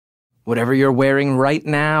whatever you're wearing right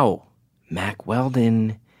now, Mack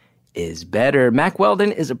Weldon is better. Mack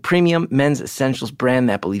Weldon is a premium men's essentials brand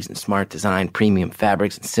that believes in smart design, premium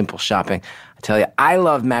fabrics, and simple shopping. I tell you, I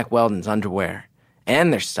love Mack Weldon's underwear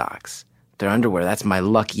and their socks. Their underwear, that's my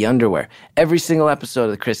lucky underwear. Every single episode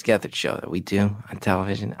of the Chris Gethard Show that we do on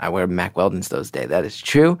television, I wear Mack Weldon's those days. That is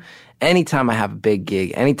true. Anytime I have a big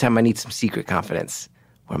gig, anytime I need some secret confidence,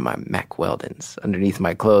 I wear my Mack Weldon's underneath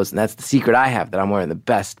my clothes. And that's the secret I have, that I'm wearing the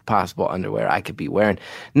best possible underwear I could be wearing.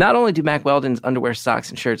 Not only do Mack Weldon's underwear, socks,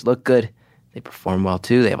 and shirts look good, they perform well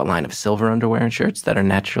too. They have a line of silver underwear and shirts that are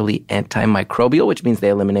naturally antimicrobial, which means they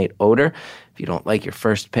eliminate odor. If you don't like your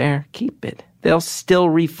first pair, keep it. They'll still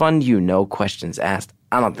refund you, no questions asked.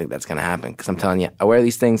 I don't think that's going to happen because I'm telling you, I wear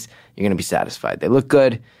these things, you're going to be satisfied. They look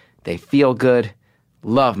good. They feel good.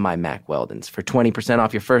 Love my Mack Weldons. For 20%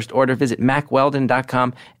 off your first order, visit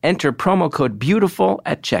MackWeldon.com. Enter promo code BEAUTIFUL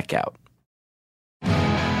at checkout.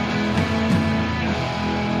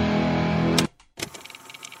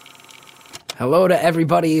 Hello to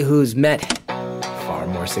everybody who's met far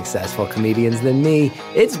more successful comedians than me.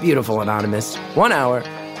 It's Beautiful Anonymous. 1 hour,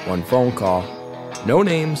 one phone call. No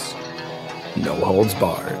names, no holds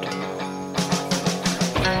barred.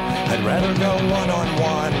 I'd rather go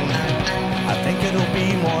one-on-one. I think it'll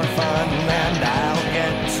be more fun, and I'll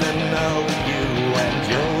get to know you, and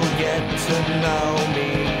you'll get to know me.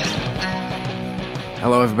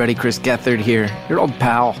 Hello, everybody. Chris Gethard here. Your old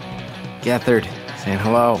pal, Gethard, saying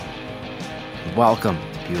hello. Welcome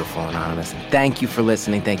to Beautiful Anonymous. And thank you for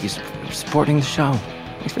listening. Thank you for supporting the show.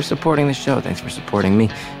 Thanks for supporting the show. Thanks for supporting me.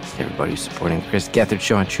 Thanks to everybody who's supporting the Chris Gethard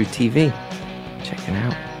Show on True TV. Check it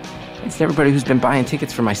out. Thanks to everybody who's been buying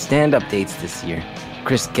tickets for my stand-up dates this year.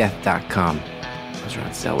 ChrisGeth.com. Those are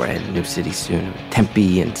on sale. We're heading to new cities soon.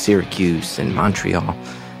 Tempe and Syracuse and Montreal.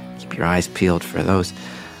 Keep your eyes peeled for those.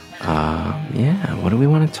 What do we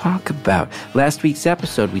want to talk about? Last week's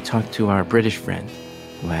episode, we talked to our British friend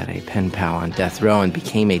who had a pen pal on death row and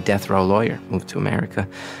became a death row lawyer, moved to America.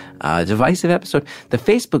 Divisive episode. The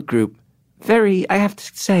Facebook group, I have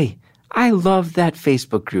to say, I love that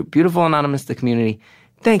Facebook group. Beautiful Anonymous, the community.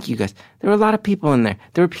 Thank you, guys. There were a lot of people in there.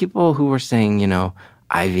 There were people who were saying,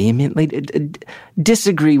 I vehemently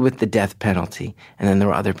disagree with the death penalty. And then there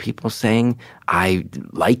were other people saying, I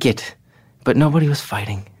like it. But nobody was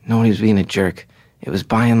fighting. Nobody was being a jerk. It was,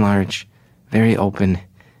 by and large, very open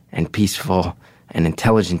and peaceful and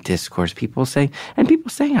intelligent discourse. People saying,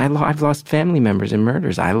 I've lost family members in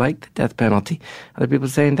murders. I like the death penalty. Other people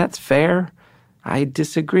saying, that's fair. I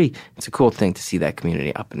disagree. It's a cool thing to see that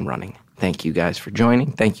community up and running. Thank you guys for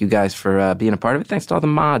joining. Thank you guys for being a part of it. Thanks to all the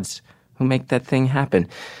mods who make that thing happen.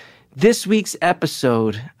 This week's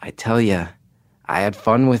episode, I tell you, I had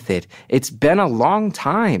fun with it. It's been a long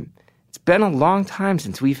time. It's been a long time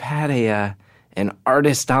since we've had an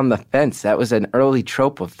artist on the fence. That was an early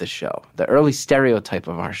trope of the show, the early stereotype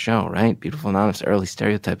of our show, right? Beautiful Anonymous, early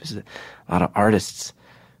stereotype is a lot of artists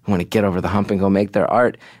who want to get over the hump and go make their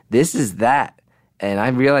art. This is that. And I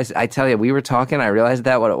realized, I tell you, we were talking, I realized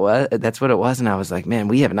that's what it was. And I was like, man,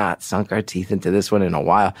 we have not sunk our teeth into this one in a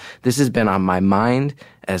while. This has been on my mind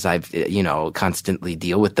as I've, constantly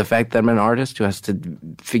deal with the fact that I'm an artist who has to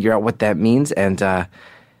figure out what that means. And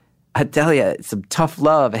I tell you, some tough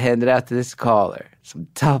love handed out to this caller. Some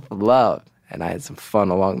tough love. And I had some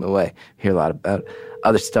fun along the way. Hear a lot about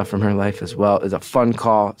other stuff from her life as well. It was a fun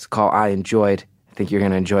call. It's a call I enjoyed. I think you're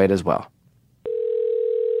going to enjoy it as well.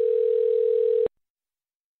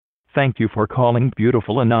 Thank you for calling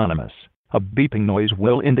Beautiful Anonymous. A beeping noise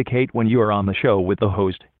will indicate when you are on the show with the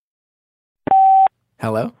host.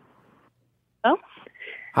 Hello? Oh?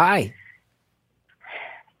 Hi.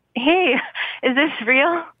 Hey, is this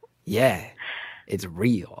real? Yeah, it's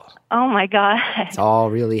real. Oh my God. It's all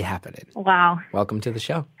really happening. Wow. Welcome to the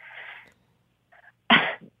show.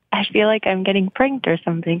 I feel like I'm getting pranked or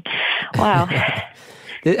something. Wow.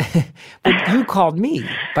 But you called me.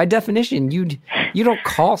 By definition, you don't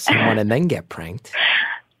call someone and then get pranked.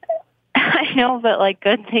 I know, but like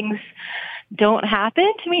good things don't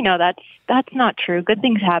happen to me. No, that's not true. Good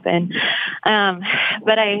things happen.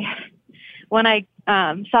 But when I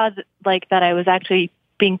saw that I was actually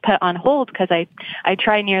being put on hold because I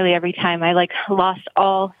try nearly every time. I lost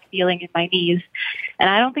all feeling in my knees, and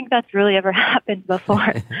I don't think that's really ever happened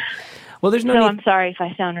before. Well, there's no. So I'm sorry if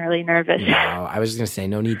I sound really nervous. No, I was just gonna say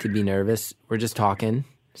no need to be nervous. We're just talking.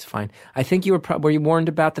 It's fine. I think you were you warned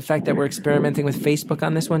about the fact that we're experimenting with Facebook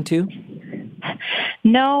on this one too?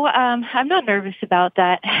 No, I'm not nervous about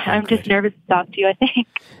that. I'm just nervous to talk to you, I think.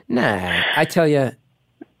 Nah, I tell you,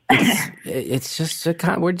 it's just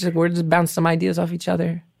we're just bounce some ideas off each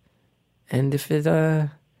other, and if it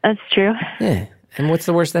that's true. Yeah, And what's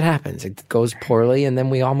the worst that happens? It goes poorly, and then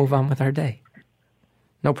we all move on with our day.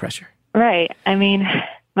 No pressure. Right. I mean,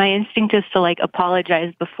 my instinct is to like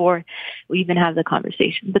apologize before we even have the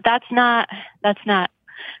conversation. But that's not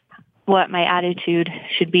what my attitude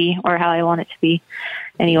should be or how I want it to be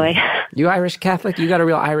anyway. You Irish Catholic? You got a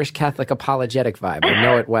real Irish Catholic apologetic vibe. I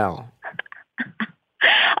know it well.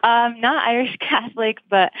 Not Irish Catholic,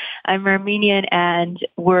 but I'm Armenian, and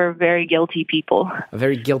we're very guilty people. A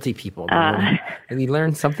very guilty people. We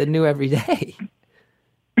learn something new every day.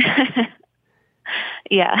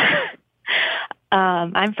 Yeah.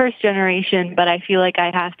 I'm first generation, but I feel like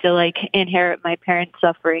I have to like inherit my parents'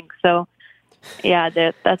 suffering. So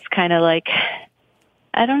yeah, that's kind of like,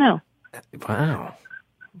 I don't know. Wow.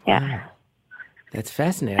 Yeah. Wow. That's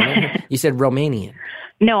fascinating. You said Romanian.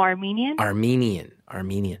 No, Armenian. Armenian.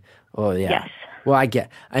 Oh, yeah. Yes. Well, I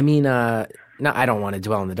I don't want to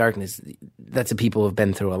dwell in the darkness. That's a people who've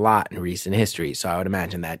been through a lot in recent history. So I would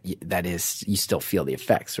imagine that is, you still feel the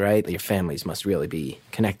effects, right? Your families must really be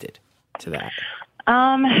connected to that.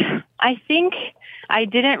 I think I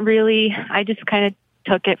just kind of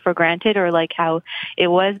took it for granted, or like how it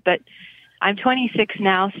was, but I'm 26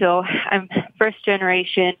 now, so I'm first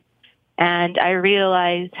generation, and I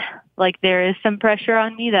realized like there is some pressure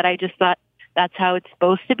on me that I just thought that's how it's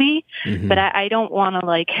supposed to be. Mm-hmm. But I don't want to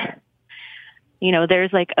like,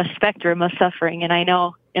 there's like a spectrum of suffering, and I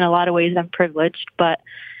know in a lot of ways I'm privileged, but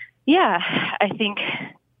yeah, I think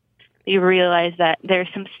you realize that there's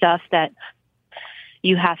some stuff that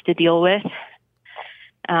you have to deal with.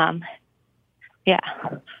 Yeah.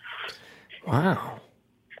 Wow.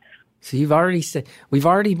 So you've already said,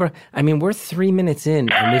 we're 3 minutes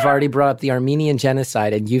in, and we've already brought up the Armenian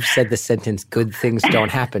genocide, and you've said the sentence, "Good things don't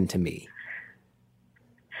happen to me."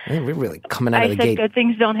 Man, we're really coming out of the gate. I said good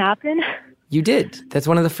things don't happen? You did. That's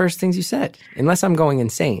one of the first things you said, unless I'm going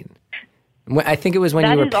insane. I think it was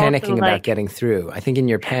when you were panicking about getting through. I think in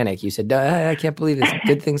your panic, you said, I can't believe this.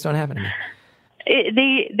 Good things don't happen to me.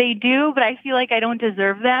 They do, but I feel like I don't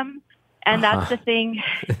deserve them. And that's the thing.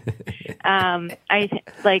 I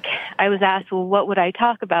was asked, well, what would I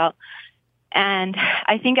talk about? And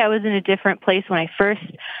I think I was in a different place when I first,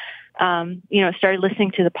 started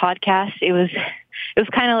listening to the podcast. It was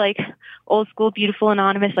kind of like old school, Beautiful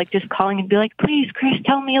Anonymous, like just calling and be like, please, Chris,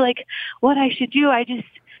 tell me like what I should do. I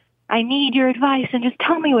need your advice, and just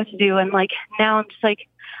tell me what to do. And like, now I'm just like,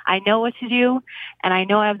 I know what to do, and I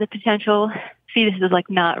know I have the potential. See, this is like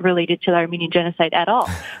not related to the Armenian genocide at all,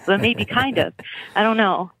 but maybe kind of. I don't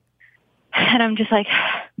know. And I'm just like,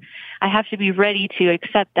 I have to be ready to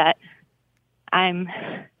accept that I'm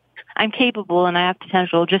capable and I have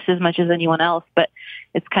potential just as much as anyone else, but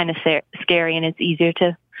it's kind of scary, and it's easier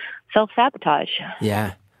to self-sabotage.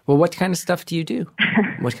 Yeah. Well, what kind of stuff do you do?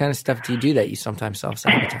 What kind of stuff do you do that you sometimes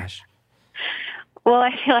self-sabotage? Well, I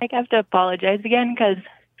feel like I have to apologize again because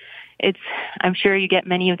I'm sure you get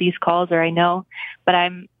many of these calls, or I know, but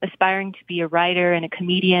I'm aspiring to be a writer and a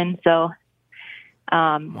comedian. So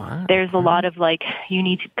there's a lot of like, you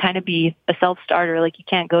need to kind of be a self-starter. Like you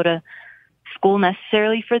can't go to school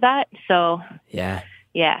necessarily for that. So yeah.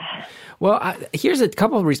 Well, here's a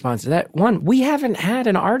couple of responses to that. One, we haven't had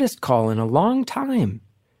an artist call in a long time.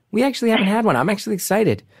 We actually haven't had one. I'm actually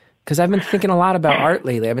excited because I've been thinking a lot about art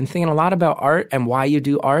lately. I've been thinking a lot about art and why you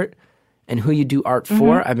do art and who you do art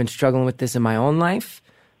for. Mm-hmm. I've been struggling with this in my own life.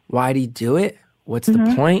 Why do you do it? What's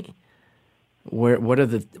the point?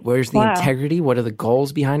 Where's the integrity? What are the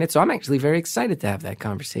goals behind it? So I'm actually very excited to have that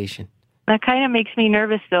conversation. That kind of makes me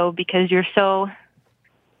nervous though, because you've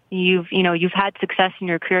had success in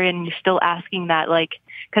your career and you're still asking that, like,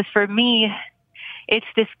 because for me, it's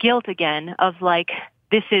this guilt again of like,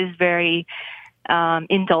 this is very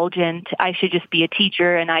indulgent. I should just be a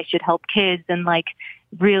teacher and I should help kids. And like,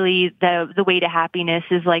 really the way to happiness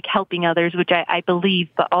is like helping others, which I believe,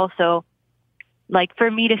 but also like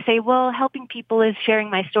for me to say, well, helping people is sharing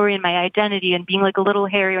my story and my identity and being like a little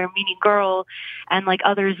hairy Armenian girl and like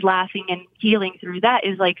others laughing and healing through that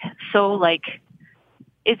is like, so like,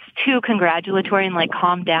 it's too congratulatory and like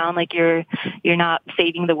calm down. Like you're not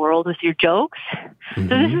saving the world with your jokes. Mm-hmm.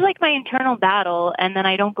 So this is like my internal battle. And then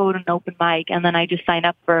I don't go to an open mic and then I just sign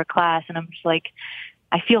up for a class and I'm just like,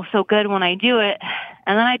 I feel so good when I do it.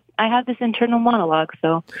 And then I have this internal monologue.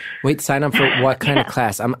 So wait, sign up for what kind of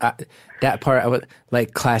class? That part, I would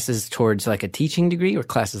like classes towards like a teaching degree or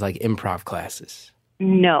classes like improv classes?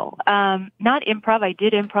 No, not improv. I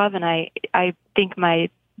did improv and I think my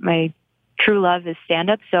true love is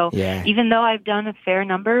stand-up. So even though I've done a fair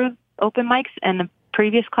number of open mics and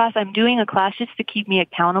previous class. I'm doing a class just to keep me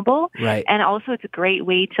accountable. Right. And also it's a great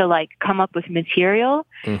way to like come up with material.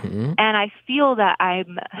 Mm-hmm. And I feel that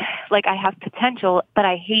I'm like, I have potential, but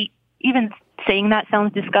I hate even saying that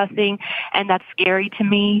sounds disgusting. And that's scary to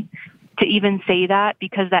me to even say that,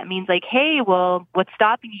 because that means like, hey, well, what's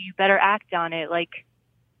stopping you? You better act on it. Like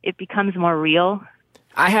it becomes more real.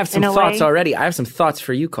 I have some thoughts already. I have some thoughts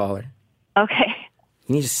for you, caller. Okay.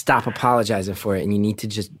 You need to stop apologizing for it, and you need to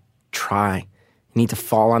just try. You need to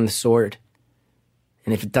fall on the sword.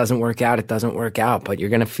 And if it doesn't work out, it doesn't work out. But you're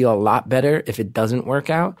going to feel a lot better if it doesn't work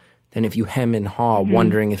out than if you hem and haw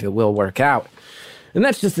wondering if it will work out. And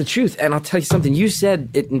that's just the truth. And I'll tell you something. You said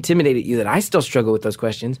it intimidated you that I still struggle with those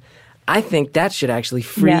questions. I think that should actually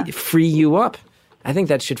free you up. I think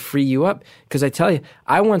that should free you up. Because I tell you,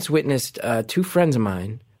 I once witnessed 2 friends of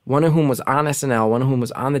mine, one of whom was on SNL, one of whom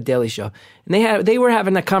was on The Daily Show. And they were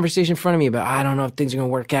having that conversation in front of me about, I don't know if things are going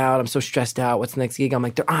to work out. I'm so stressed out. What's the next gig? I'm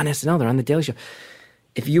like, they're on SNL. They're on The Daily Show.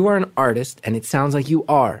 If you are an artist, and it sounds like you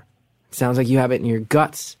are, it sounds like you have it in your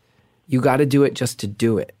guts, you got to do it just to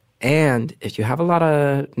do it. And if you have a lot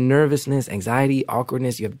of nervousness, anxiety,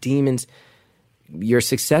 awkwardness, you have demons, your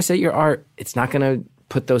success at your art, it's not going to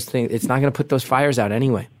put those things, it's not going to put those fires out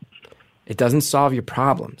anyway. It doesn't solve your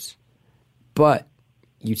problems. But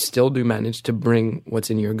you still do manage to bring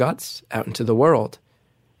what's in your guts out into the world.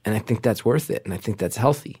 And I think that's worth it. And I think that's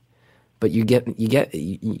healthy. But you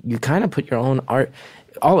kind of put your own art,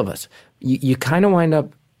 all of us, you kind of wind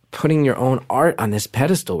up putting your own art on this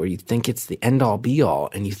pedestal where you think it's the end all be all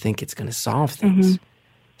and you think it's going to solve things.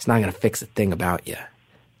 It's not going to fix a thing about you.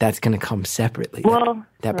 That's going to come separately. Well,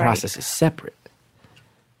 that process is separate.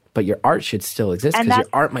 But your art should still exist because your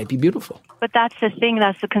art might be beautiful. But that's the thing,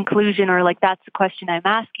 that's the conclusion, or like that's the question I'm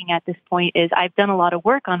asking at this point is I've done a lot of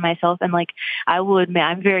work on myself, and like I will admit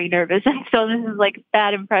I'm very nervous, and so this is like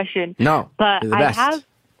bad impression. No, but you're the best.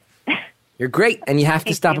 You're great, and you have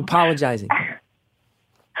to stop apologizing.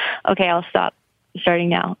 Okay, I'll stop starting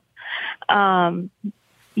now.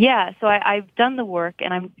 Yeah, so I've done the work,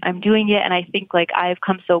 and I'm doing it, and I think like I've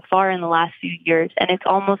come so far in the last few years, and it's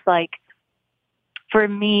almost like for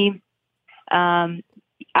me,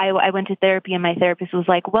 I went to therapy, and my therapist was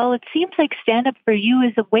like, well, it seems like stand-up for you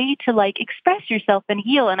is a way to like express yourself and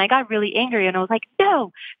heal. And I got really angry, and I was like,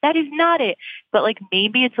 no, that is not it. But like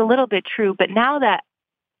maybe it's a little bit true. But now that,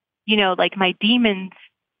 you know, like my demons,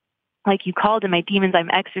 like you called them, my demons, I'm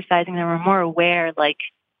exercising them, I'm more aware, like,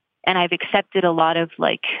 and I've accepted a lot of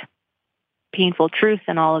like painful truths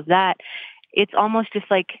and all of that. It's almost just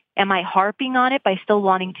like, am I harping on it by still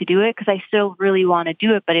wanting to do it? Because I still really want to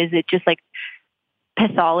do it, but is it just like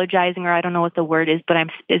pathologizing, or I don't know what the word is, but am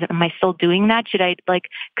I still doing that? Should I like,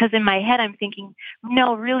 because in my head I'm thinking,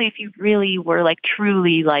 no, really, if you really were like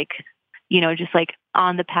truly like, you know, just like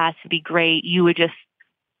on the path to be great, you would just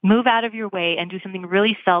move out of your way and do something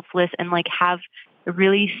really selfless and like have a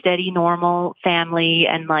really steady, normal family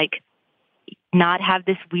and like not have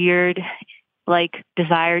this weird like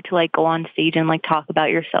desire to like go on stage and like talk about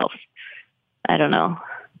yourself. I don't know.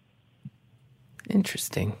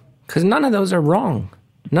 Interesting. Because none of those are wrong.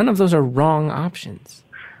 None of those are wrong options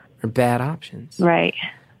or bad options. Right.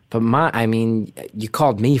 But you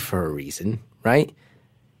called me for a reason, right?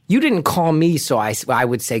 You didn't call me so I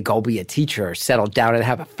would say go be a teacher or settle down and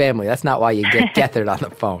have a family. That's not why you get Gethard on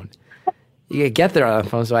the phone. You get Gethard on the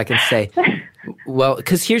phone so I can say, well,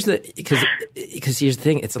 because here's the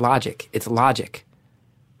thing. It's logic. It's logic,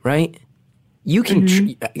 right? You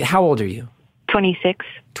can. How old are you? 26.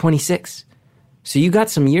 26. So you got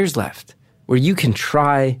some years left where you can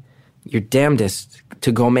try your damnedest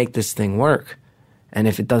to go make this thing work. And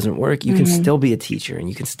if it doesn't work, you can still be a teacher and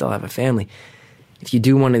you can still have a family. If you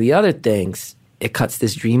do one of the other things, it cuts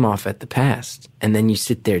this dream off at the past. And then you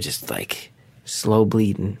sit there just like slow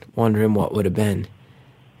bleeding, wondering what would have been.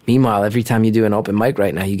 Meanwhile, every time you do an open mic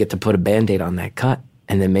right now, you get to put a Band-Aid on that cut.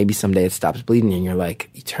 And then maybe someday it stops bleeding and you're like,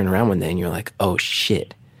 you turn around one day and you're like, oh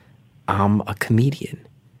shit, I'm a comedian.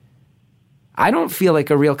 I don't feel like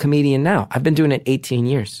a real comedian now. I've been doing it 18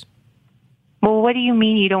 years. Well, what do you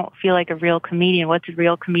mean you don't feel like a real comedian? What's a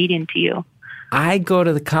real comedian to you? I go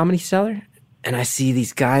to the Comedy Cellar and I see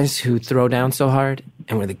these guys who throw down so hard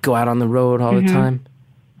and where they go out on the road all the time.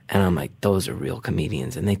 And I'm like, those are real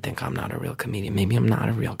comedians. And they think I'm not a real comedian. Maybe I'm not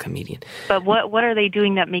a real comedian. But what are they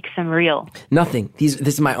doing that makes them real? Nothing. This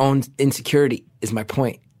is my own insecurity is my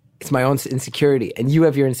point. It's my own insecurity. And you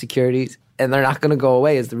have your insecurities and they're not going to go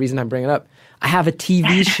away is the reason I bring it up. I have a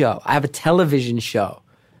TV show. I have a television show.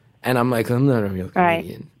 And I'm like, I'm not a real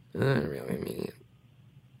comedian. Right. I'm not a real comedian.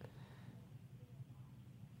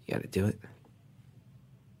 You got to do it.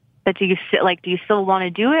 But do you still want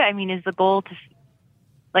to do it? I mean, is the goal to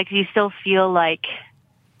Like, do you still feel like,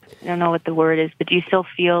 I don't know what the word is, but do you still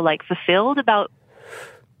feel like fulfilled about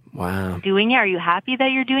doing it? Are you happy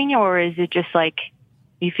that you're doing it? Or is it just like,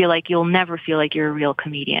 you feel like you'll never feel like you're a real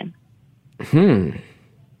comedian?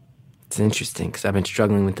 It's interesting because I've been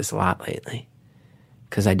struggling with this a lot lately.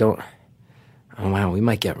 Because oh wow, we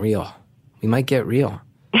might get real. We might get real.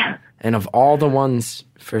 And of all the ones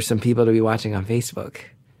for some people to be watching on Facebook,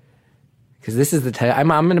 because this is the type,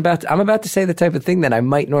 I'm about to say the type of thing that I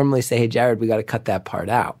might normally say, hey, Jared, we got to cut that part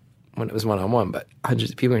out when it was one-on-one, but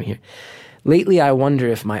hundreds of people are in here. Lately, I wonder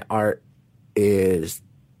if my art is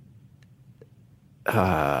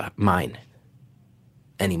mine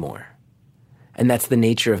anymore. And that's the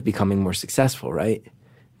nature of becoming more successful, right?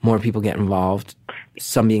 More people get involved,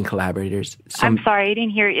 some being collaborators. I'm sorry, I didn't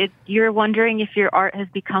hear it. You're wondering if your art has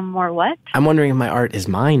become more what? I'm wondering if my art is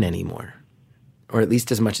mine anymore, or at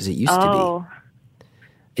least as much as it used to be.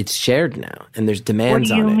 It's shared now, and there's demands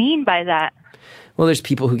on it. What do you mean by that? Well, there's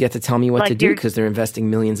people who get to tell me what to do because they're investing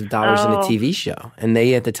millions of dollars in a TV show, and they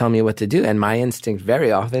get to tell me what to do. And my instinct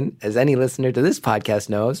very often, as any listener to this podcast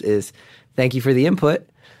knows, is thank you for the input.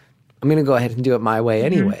 I'm going to go ahead and do it my way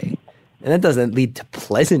anyway. And that doesn't lead to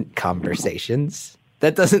pleasant conversations.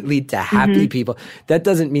 That doesn't lead to happy people. That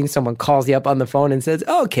doesn't mean someone calls you up on the phone and says,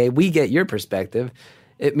 oh, okay, we get your perspective.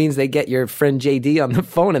 It means they get your friend JD on the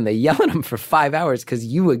phone and they yell at him for 5 hours because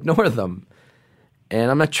you ignore them. And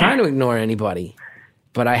I'm not trying to ignore anybody,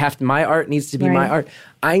 but my art needs to be my art.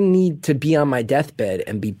 I need to be on my deathbed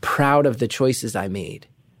and be proud of the choices I made,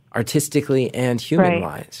 artistically and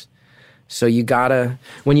human-wise. So you gotta,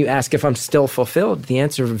 when you ask if I'm still fulfilled, the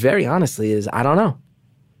answer very honestly is, I don't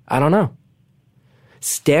know.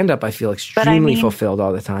 Stand-up, I feel extremely fulfilled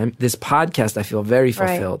all the time. This podcast, I feel very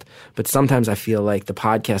fulfilled. But sometimes I feel like the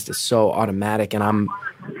podcast is so automatic and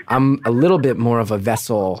I'm a little bit more of a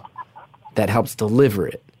vessel that helps deliver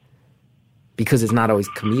it because it's not always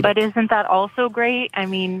comedic. But isn't that also great? I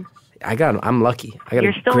mean, I'm lucky.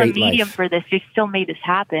 You're still a medium for this. You still made this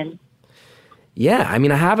happen. Yeah, I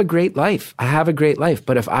mean, I have a great life.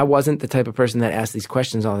 But if I wasn't the type of person that asked these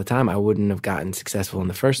questions all the time, I wouldn't have gotten successful in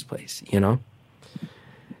the first place, you know?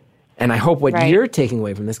 And I hope what you're taking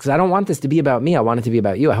away from this, because I don't want this to be about me, I want it to be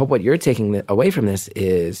about you. I hope what you're taking away from this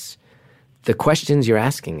is the questions you're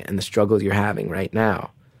asking and the struggles you're having right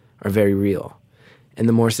now are very real. And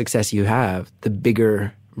the more success you have, the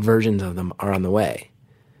bigger versions of them are on the way.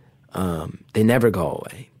 They never go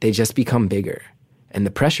away. They just become bigger. And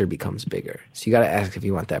the pressure becomes bigger. So you got to ask if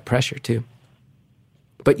you want that pressure too.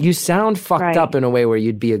 But you sound fucked up in a way where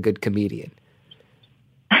you'd be a good comedian.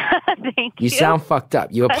 Thank you. You sound fucked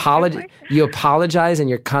up. You apologize and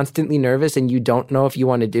you're constantly nervous and you don't know if you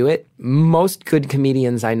want to do it. Most good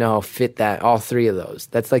comedians I know fit that, all three of those.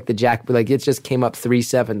 That's like it just came up 3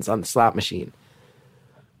 sevens on the slot machine.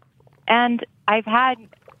 And I've had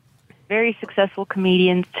very successful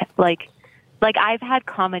comedians like I've had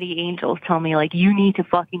comedy angels tell me, like, you need to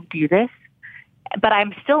fucking do this. But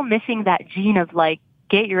I'm still missing that gene of, like,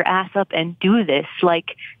 get your ass up and do this.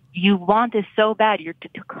 Like, you want this so bad. You're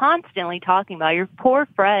constantly talking about it. Your poor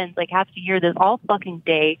friends, like, have to hear this all fucking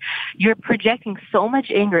day. You're projecting so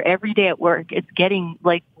much anger every day at work. It's getting,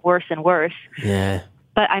 like, worse and worse. Yeah.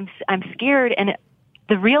 But I'm scared. And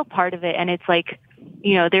the real part of it, and it's like,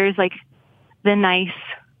 you know, there's, like, the nice,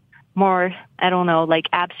 more, I don't know, like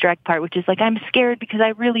abstract part, which is like, I'm scared because I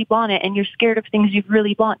really want it, and you're scared of things you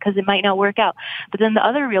really want because it might not work out. But then the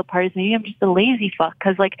other real part is maybe I'm just a lazy fuck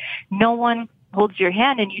because, like, no one holds your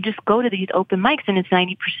hand and you just go to these open mics and it's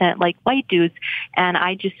 90% like white dudes, and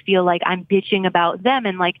I just feel like I'm bitching about them,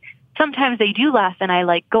 and like sometimes they do laugh and I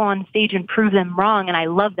like go on stage and prove them wrong, and I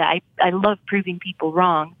love that. I love proving people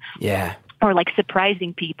wrong. Yeah. Or like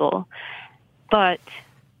surprising people. But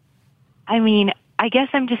I mean, I guess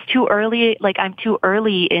I'm just too early. Like, I'm too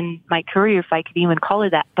early in my career, if I could even call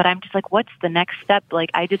it that. But I'm just like, what's the next step?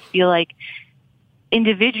 Like, I just feel like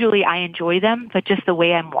individually I enjoy them, but just the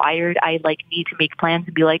way I'm wired, I like need to make plans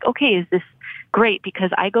and be like, okay, is this great?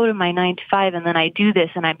 Because I go to my 9 to 5 and then I do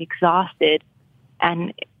this and I'm exhausted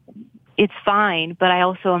and it's fine. But I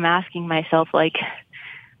also am asking myself, like,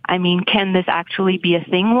 I mean, can this actually be a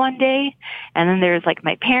thing one day? And then there's like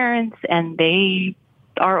my parents, and they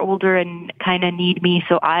are older and kind of need me,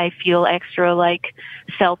 so I feel extra like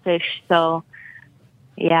selfish. So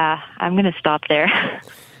yeah, I'm gonna stop there.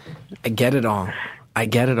 I get it all.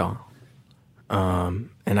 And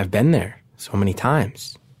I've been there so many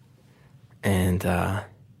times. And can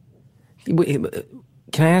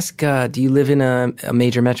I ask, do you live in a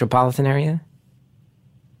major metropolitan area?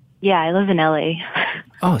 Yeah, I live in LA.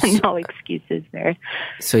 Oh, so, no excuses there.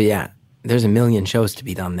 So yeah, there's a million shows to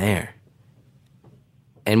be done there.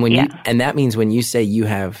 And and that means when you say you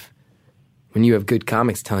have good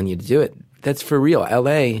comics telling you to do it, that's for real.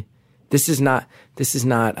 LA, this is not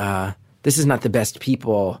the best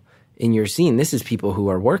people in your scene. This is people who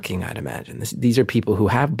are working, I'd imagine. These are people who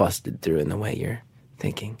have busted through in the way you're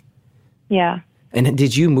thinking. Yeah. And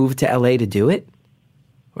did you move to LA to do it?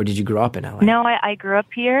 Or did you grow up in LA? No, I grew up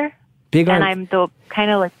here. And I'm the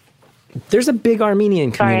kind of like... There's a big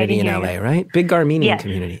Armenian community in LA, right? Big Armenian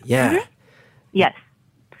community. Yeah. Mm-hmm. Yes.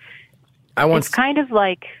 It's kind of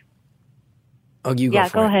like... Oh, you go for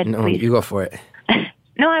it. Go ahead, No, please. you go for it.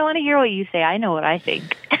 No, I want to hear what you say. I know what I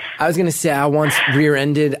think. I was gonna say I once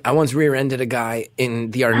rear-ended a guy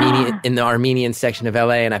in the Armenian section of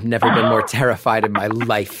LA, and I've never been more terrified in my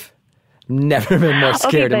life. Never been more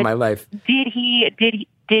scared in my life.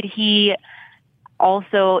 Did he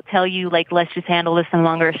also tell you, like, let's just handle this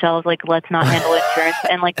among ourselves, like, let's not handle insurance,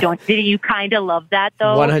 and like, did you kind of love that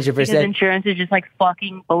though? 100%. Because insurance is just like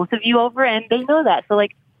fucking both of you over, and they know that. So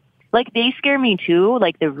like they scare me too,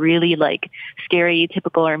 like the really like scary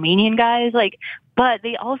typical Armenian guys, like, but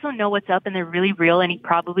they also know what's up and they're really real, and he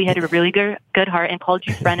probably had a really good heart and called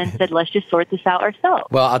you friend and said, let's just sort this out ourselves.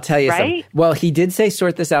 Well, I'll tell you something. Well, he did say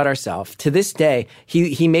sort this out ourselves. To this day,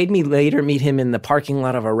 he made me later meet him in the parking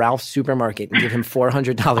lot of a Ralph's supermarket and give him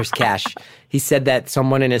 $400 cash. He said that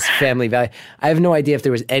someone in his family value. I have no idea if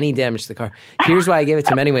there was any damage to the car. Here's why I gave it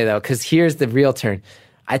to him anyway, though, because here's the real turn.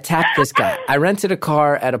 I tapped this guy. I rented a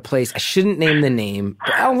car at a place. I shouldn't name the name,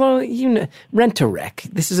 but although Rent-A-Wreck.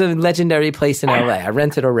 This is a legendary place in LA. I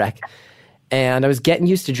rented a wreck, and I was getting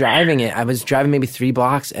used to driving it. I was driving maybe 3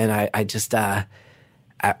 blocks, and I was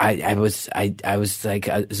like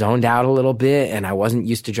zoned out a little bit, and I wasn't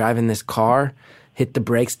used to driving this car. Hit the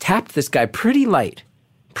brakes, tapped this guy pretty light.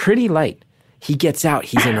 He gets out.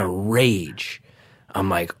 He's in a rage. I'm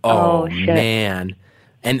like, oh man.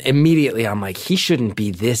 And immediately I'm like, he shouldn't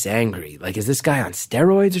be this angry. Like, is this guy on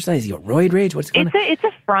steroids or something? Is he a roid rage? What's going on? It's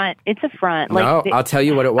a front. It's a front. No, I'll tell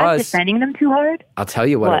you what it was. I'm defending them too hard? I'll tell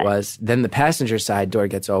you what it was. Then the passenger side door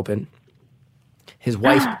gets open. His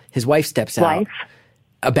wife steps out.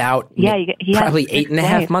 About probably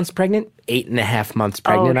 8.5 months pregnant. 8.5 months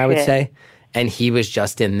pregnant, I would say. And he was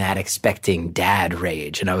just in that expecting dad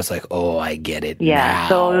rage. And I was like, oh, I get it now.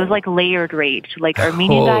 So it was like layered rage, like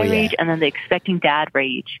Armenian guy rage and then the expecting dad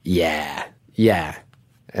rage. Yeah.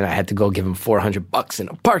 And I had to go give him $400 in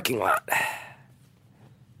a parking lot.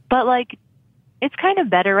 But like, it's kind of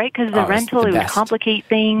better, right? Because the rental, it would complicate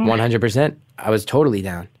things. 100%. I was totally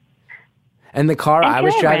down. And the car I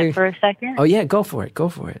was driving... rant for a second? Oh, yeah, go for it.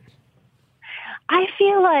 I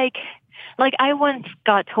feel like I once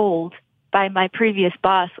got told by my previous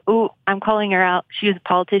boss, I'm calling her out. She was a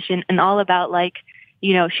politician and all about like,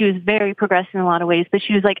 she was very progressive in a lot of ways, but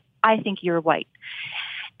she was like, I think you're white.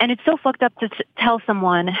 And it's so fucked up to tell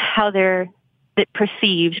someone how they're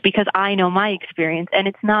perceived, because I know my experience, and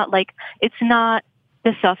it's not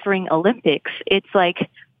the suffering Olympics. It's like,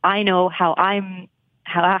 I know how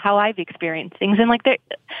I've experienced things. And like,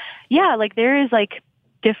 there is like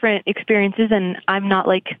different experiences, and I'm not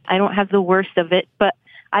like, I don't have the worst of it, but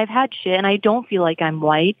I've had shit and I don't feel like I'm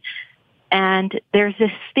white. And there's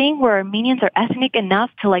this thing where Armenians are ethnic enough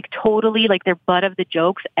to like totally like they're butt of the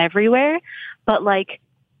jokes everywhere. But like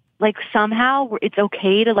somehow it's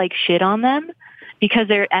okay to like shit on them because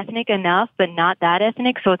they're ethnic enough, but not that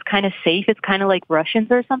ethnic. So it's kind of safe. It's kind of like Russians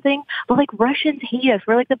or something. But like Russians hate us.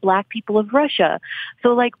 We're like the black people of Russia.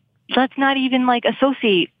 So like, let's not even like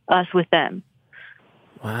associate us with them.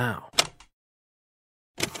 Wow.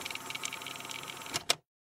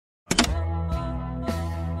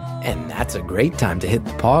 And that's a great time to hit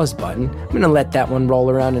the pause button. I'm going to let that one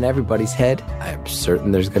roll around in everybody's head. I'm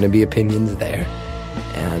certain there's going to be opinions there.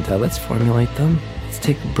 And let's formulate them. Let's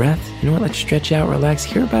take a breath. You know what? Let's stretch out, relax,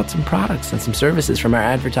 hear about some products and some services from our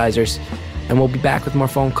advertisers. And we'll be back with more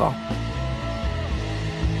phone call.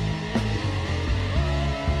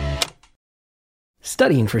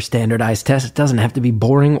 Studying for standardized tests doesn't have to be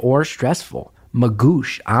boring or stressful.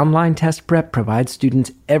 Magoosh Online Test Prep provides students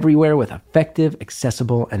everywhere with effective,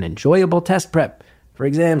 accessible, and enjoyable test prep for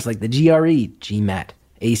exams like the GRE, GMAT,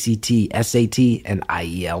 ACT, SAT, and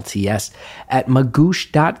IELTS. At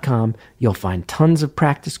magoosh.com, you'll find tons of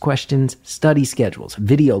practice questions, study schedules,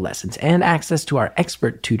 video lessons, and access to our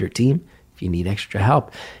expert tutor team if you need extra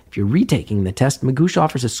help. If you're retaking the test, Magoosh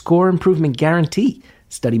offers a score improvement guarantee.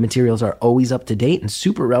 Study materials are always up to date and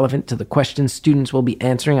super relevant to the questions students will be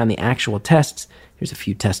answering on the actual tests. Here's a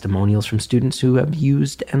few testimonials from students who have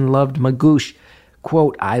used and loved Magoosh.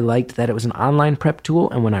 Quote, I liked that it was an online prep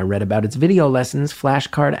tool, and when I read about its video lessons,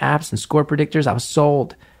 flashcard apps, and score predictors, I was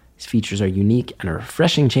sold. These features are unique and a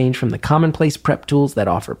refreshing change from the commonplace prep tools that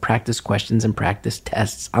offer practice questions and practice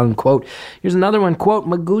tests, unquote. Here's another one, quote,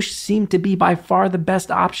 Magoosh seemed to be by far the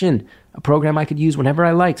best option, a program I could use whenever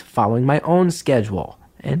I liked, following my own schedule,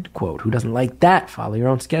 end quote. Who doesn't like that? Follow your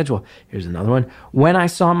own schedule. Here's another one. When I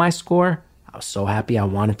saw my score, I was so happy I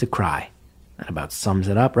wanted to cry. That about sums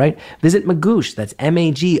it up, right? Visit Magoosh, that's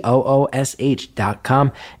MAGOOSH.com.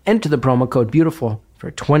 Enter the promo code BEAUTIFUL for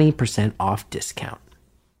a 20% off discount.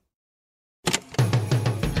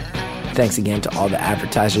 Thanks again to all the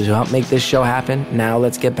advertisers who helped make this show happen. Now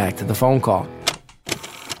let's get back to the phone call.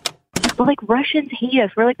 Well, like, Russians hate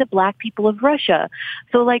us. We're like the black people of Russia.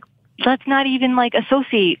 So, like, let's not even, like,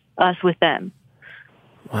 associate us with them.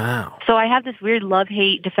 Wow. So I have this weird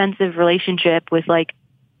love-hate defensive relationship with, like,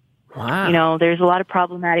 wow. You know, there's a lot of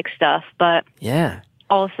problematic stuff, but yeah.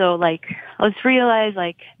 Also, like, let's realize,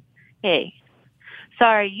 like, hey,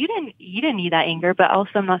 sorry, you didn't need that anger, but also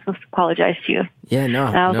I'm not supposed to apologize to you. Yeah, no.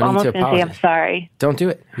 And I was almost going to say I'm sorry. Don't do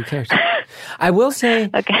it. Who cares? I will say,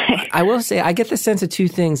 okay. I get the sense of two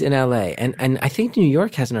things in LA, and I think New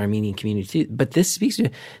York has an Armenian community too, but this speaks to,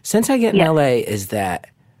 sense I get in LA is that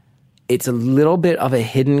it's a little bit of a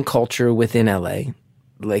hidden culture within LA.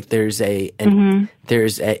 Like there's a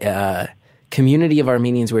community of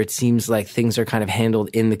Armenians where it seems like things are kind of handled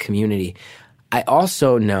in the community. I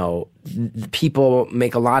also know people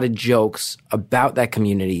make a lot of jokes about that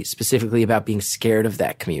community, specifically about being scared of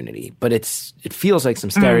that community. But it feels like some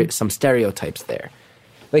stereotypes there.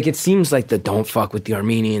 Like it seems like the don't fuck with the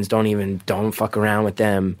Armenians, don't fuck around with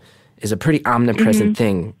them is a pretty omnipresent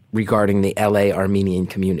thing regarding the LA Armenian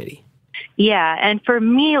community. Yeah, and for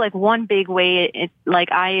me, like one big way like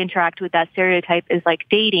I interact with that stereotype is like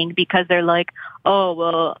dating, because they're like, oh,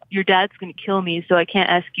 well, your dad's going to kill me, so I can't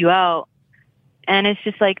ask you out. And it's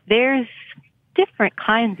just like, there's different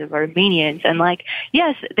kinds of Armenians. And like,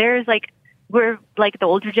 yes, there's like, we're like the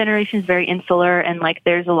older generation is very insular, and like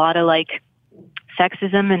there's a lot of like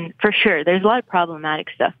sexism, and for sure there's a lot of problematic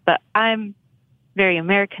stuff, but I'm very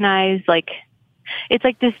Americanized. Like it's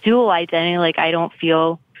like this dual identity. Like I don't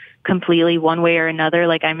feel completely one way or another.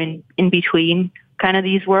 Like I'm in between kind of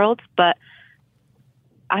these worlds, but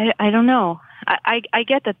I don't know. I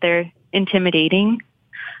get that they're intimidating.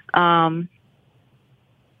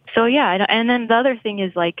 So yeah, and then the other thing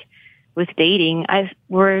is like with dating,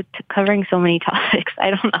 we're covering so many topics.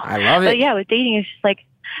 I don't know. I love it. But yeah, with dating, it's just like,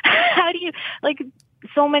 how do you, like,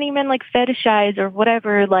 so many men like fetishize or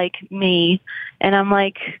whatever, like me. And I'm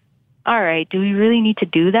like, all right, do we really need to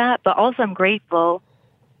do that? But also I'm grateful.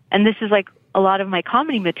 And this is like a lot of my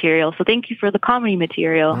comedy material. So thank you for the comedy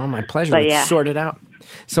material. Oh, my pleasure. But Let's sort it out.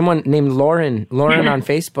 Someone named Lauren on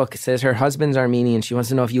Facebook says her husband's Armenian. She wants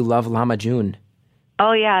to know if you love Lahmacun.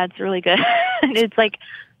 Oh, yeah, it's really good.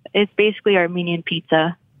 It's basically Armenian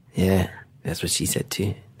pizza. Yeah, that's what she said,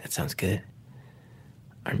 too. That sounds good.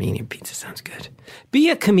 Armenian pizza sounds good. Be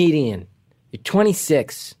a comedian. You're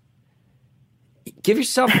 26. Give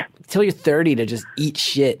yourself till you're 30 to just eat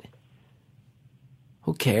shit.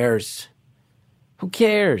 Who cares? Who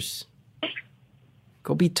cares?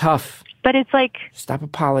 Go be tough. But it's like, stop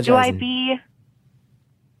apologizing. Do I be...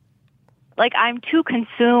 Like, I'm too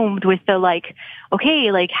consumed with the, like,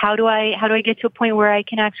 okay, like, how do I get to a point where I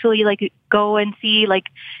can actually, like, go and see, like,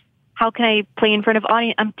 how can I play in front of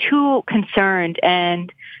audience? I'm too concerned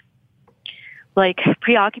and, like,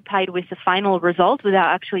 preoccupied with the final result without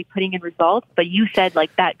actually putting in results. But you said,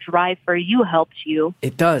 like, that drive for you helps you.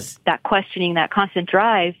 It does. That questioning, that constant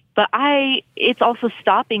drive. But it's also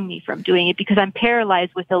stopping me from doing it because I'm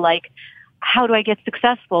paralyzed with the, like, how do I get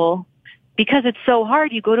successful? Because it's so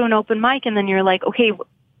hard. You go to an open mic and then you're like, okay,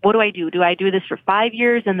 what do I do? Do I do this for 5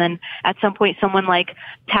 years? And then at some point someone like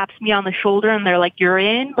taps me on the shoulder and they're like, you're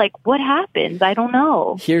in? Like, what happens? I don't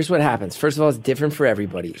know. Here's what happens. First of all, it's different for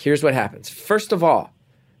everybody. Here's what happens. Here's what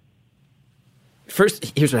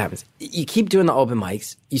happens. You keep doing the open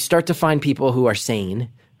mics. You start to find people who are sane,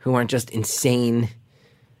 who aren't just insane.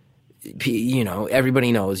 You know,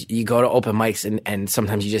 everybody knows. You go to open mics and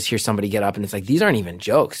sometimes you just hear somebody get up and it's like, these aren't even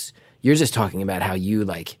jokes. You're just talking about how you,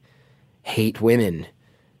 like, hate women,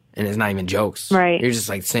 and it's not even jokes. Right. You're just,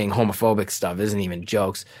 like, saying homophobic stuff isn't even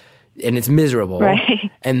jokes, and it's miserable. Right.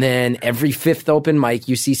 And then every fifth open mic,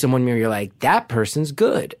 you see someone where you're like, that person's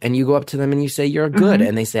good. And you go up to them and you say, you're good.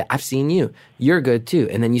 And they say, I've seen you. You're good, too.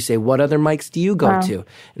 And then you say, what other mics do you go to?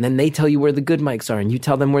 And then they tell you where the good mics are, and you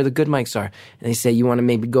tell them where the good mics are. And they say, you want to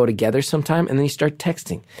maybe go together sometime? And then you start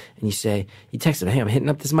texting. And you text them, hey, I'm hitting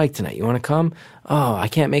up this mic tonight. You want to come? Oh, I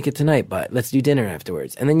can't make it tonight, but let's do dinner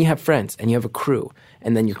afterwards. And then you have friends, and you have a crew.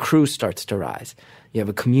 And then your crew starts to rise. You have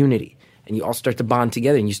a community. and you all start to bond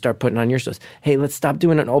together and you start putting on your shows. Hey, let's stop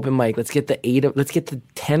doing an open mic. Let's get the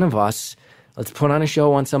 10 of us. Let's put on a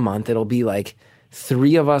show once a month. It'll be like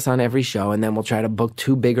 3 of us on every show, and then we'll try to book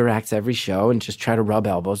 2 bigger acts every show and just try to rub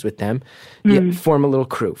elbows with them. Form a little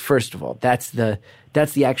crew. First of all, that's the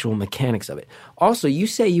actual mechanics of it. Also, you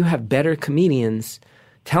say you have better comedians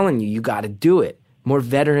telling you got to do it. More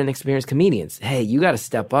veteran, experienced comedians. Hey, you got to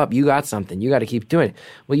step up. You got something. You got to keep doing it.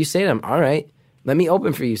 Well, you say to them, all right, let me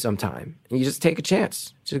open for you sometime. And you just take a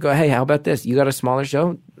chance. Just go, hey, how about this? You got a smaller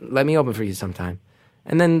show? Let me open for you sometime.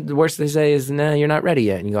 And then the worst they say is, nah, you're not ready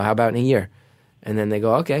yet. And you go, how about in a year? And then they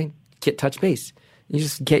go, okay, touch base. You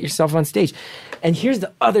just get yourself on stage. And here's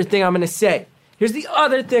the other thing I'm going to say. Is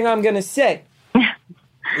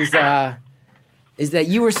that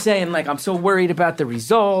you were saying, like, I'm so worried about the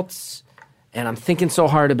results and I'm thinking so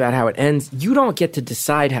hard about how it ends. You don't get to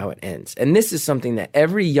decide how it ends. And this is something that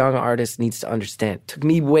every young artist needs to understand. It took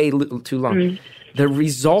me way too long. The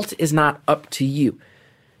result is not up to you.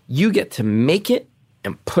 You get to make it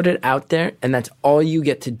and put it out there, and that's all you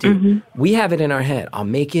get to do. We have it in our head. I'll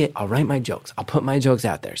make it. I'll write my jokes. I'll put my jokes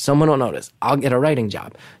out there. Someone will notice. I'll get a writing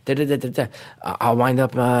job. I'll wind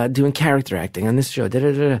up doing character acting on this show.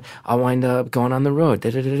 I'll wind up going on the road.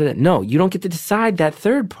 No, you don't get to decide that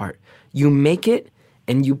third part. You make it,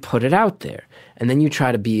 and you put it out there. And then you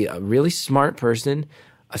try to be a really smart person,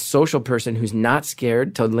 a social person who's not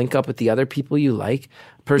scared to link up with the other people you like,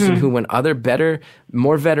 a person who when other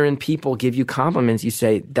more veteran people give you compliments, you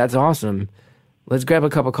say, that's awesome. Let's grab a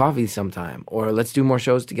cup of coffee sometime, or let's do more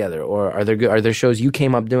shows together, or are there shows you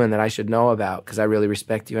came up doing that I should know about because I really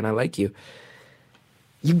respect you and I like you.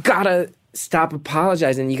 You got to stop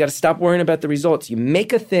apologizing. You got to stop worrying about the results. You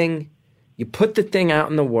make a thing, you put the thing out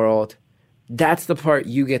in the world. That's the part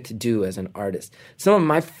you get to do as an artist. Some of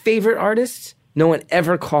my favorite artists, no one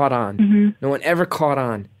ever caught on. No one ever caught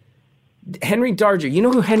on. Henry Darger. You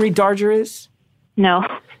know who Henry Darger is? No.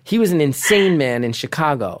 He was an insane man in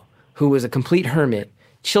Chicago who was a complete hermit.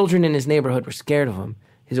 Children in his neighborhood were scared of him.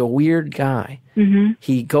 He's a weird guy.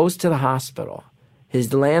 He goes to the hospital.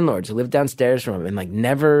 His landlords who live downstairs from him and like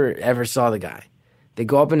never ever saw the guy. They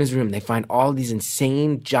go up in his room. They find all these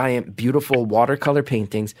insane, giant, beautiful watercolor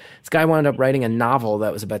paintings. This guy wound up writing a novel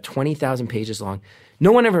that was about 20,000 pages long.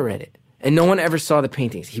 No one ever read it. And no one ever saw the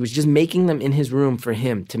paintings. He was just making them in his room for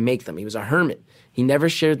him to make them. He was a hermit. He never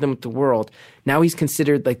shared them with the world. Now he's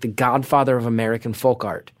considered like the godfather of American folk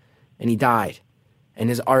art. And he died. And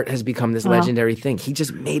his art has become this legendary thing. He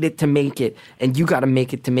just made it to make it. And you got to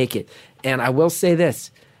make it to make it. And I will say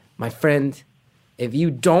this, my friend, if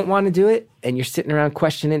you don't want to do it and you're sitting around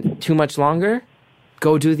questioning too much longer,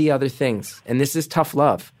 go do the other things. And this is tough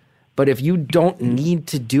love. But if you don't need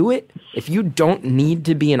to do it, if you don't need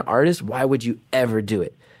to be an artist, why would you ever do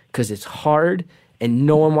it? Because it's hard, and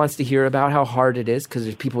no one wants to hear about how hard it is because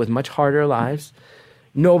there's people with much harder lives.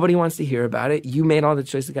 Nobody wants to hear about it. You made all the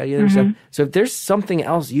choices that got you there. So if there's something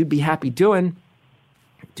else you'd be happy doing,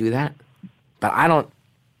 do that. But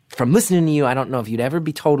from listening to you, I don't know if you'd ever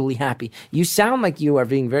be totally happy. You sound like you are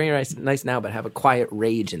being very nice now, but have a quiet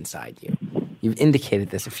rage inside you. You've indicated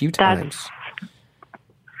this a few times.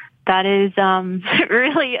 That is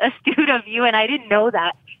really astute of you, and I didn't know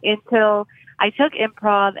that until I took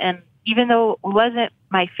improv, and even though it wasn't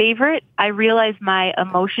my favorite, I realized my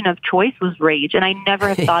emotion of choice was rage, and I never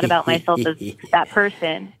have thought about myself as that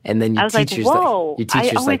person. And then I was like, whoa,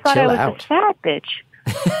 I always thought I was a sad bitch.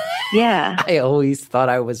 Yeah. I always thought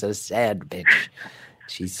I was a sad bitch,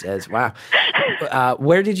 she says. Wow.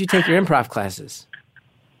 Where did you take your improv classes?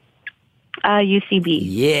 UCB.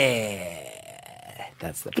 Yeah.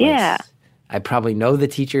 That's the place. Yeah. I probably know the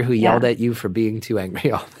teacher who yelled at you for being too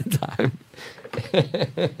angry all the time.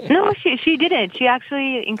 No, she didn't. She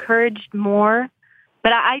actually encouraged more.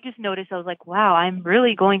 But I just noticed, I was like, wow, I'm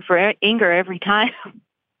really going for anger every time.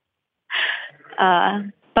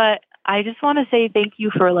 But I just want to say thank you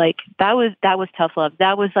for that was tough love.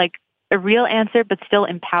 That was like a real answer, but still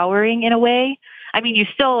empowering in a way. I mean, you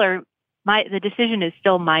still are, the decision is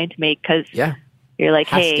still mine to make because you're like,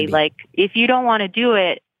 hey, if you don't want to do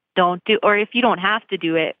it, don't do, or if you don't have to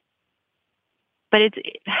do it. But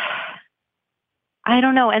I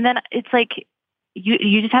don't know. And then it's like,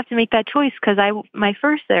 you just have to make that choice. Cause my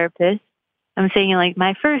first therapist, I'm saying like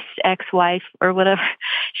my first ex-wife or whatever,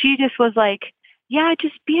 she just was like, yeah,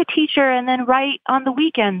 just be a teacher and then write on the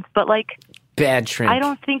weekends. But bad trend. I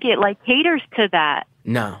don't think it caters to that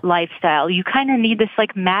lifestyle. You kind of need this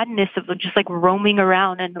madness of just roaming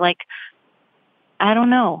around and I don't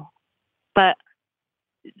know. But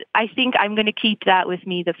I think I'm going to keep that with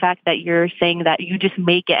me. The fact that you're saying that you just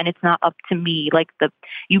make it and it's not up to me. Like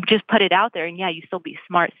you just put it out there, and you still be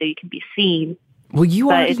smart so you can be seen. Well, you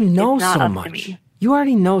already know so much. You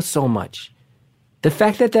already know so much. The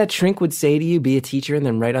fact that shrink would say to you, be a teacher and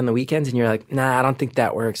then write on the weekends, and you're like, nah, I don't think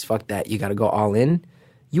that works. Fuck that. You got to go all in.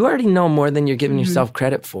 You already know more than you're giving yourself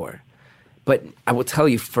credit for. But I will tell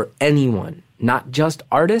you, for anyone, not just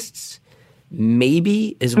artists,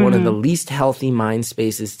 maybe is one of the least healthy mind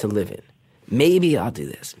spaces to live in. Maybe I'll do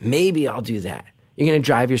this. Maybe I'll do that. You're going to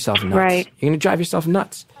drive yourself nuts. Right. You're going to drive yourself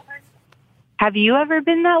nuts. Have you ever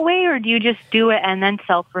been that way, or do you just do it and then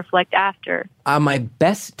self-reflect after? On my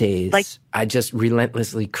best days, I just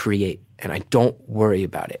relentlessly create, and I don't worry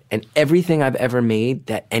about it. And everything I've ever made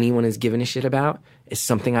that anyone has given a shit about is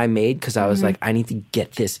something I made because I was like, I need to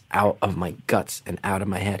get this out of my guts and out of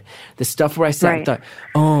my head. The stuff where I sat and thought,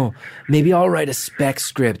 oh, maybe I'll write a spec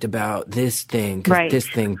script about this thing, because this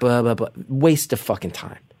thing, blah, blah, blah. Waste of fucking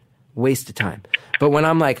time. Waste of time. But when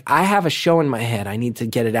I'm like, I have a show in my head, I need to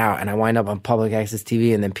get it out, and I wind up on public access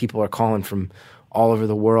TV, and then people are calling from all over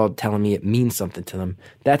the world telling me it means something to them.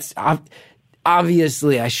 That's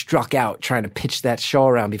obviously I struck out trying to pitch that show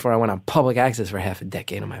around before I went on public access for half a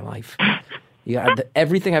decade of my life.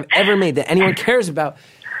 Everything I've ever made that anyone cares about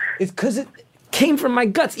is because it came from my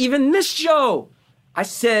guts. Even this show, I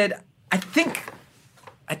said, I think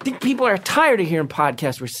people are tired of hearing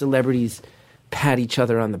podcasts where celebrities pat each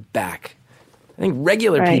other on the back. I think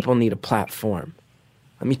regular people need a platform.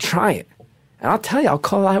 Let me try it. And I'll tell you, I'll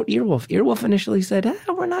call out Earwolf. Earwolf initially said,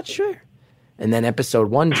 we're not sure. And then episode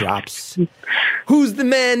 1 drops. Who's the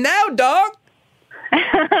man now, dog?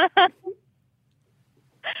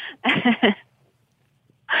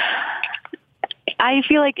 I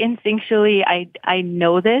feel like instinctually I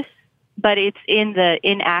know this, but it's in the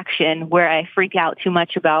inaction where I freak out too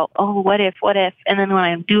much about, oh, what if? And then when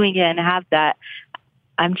I'm doing it and have that,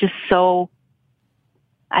 I'm just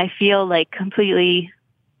I feel like completely,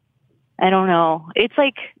 I don't know. It's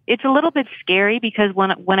like, it's a little bit scary because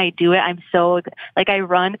when I do it, I'm so, like, I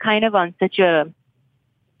run kind of on such a,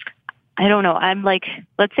 I don't know. I'm like,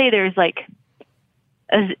 let's say there's like,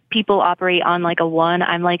 as people operate on like a 1,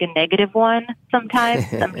 I'm like a -1 sometimes.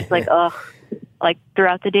 I'm just like, like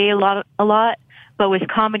throughout the day a lot. But with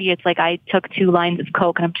comedy, it's like I took 2 lines of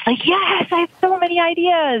Coke and I'm just like, yes, I have so many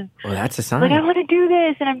ideas. Well, that's a sign. Like, I want to do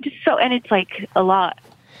this. And I'm just and it's like a lot.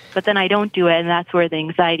 But then I don't do it, and that's where the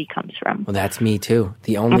anxiety comes from. Well, that's me too.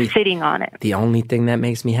 I'm sitting on it. The only thing that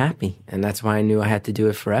makes me happy. And that's why I knew I had to do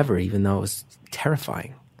it forever, even though it was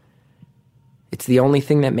terrifying. It's the only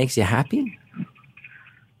thing that makes you happy?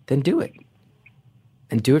 Then do it.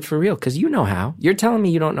 And do it for real, because you know how. You're telling me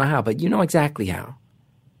you don't know how, but you know exactly how.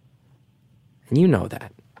 And you know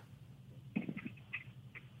that.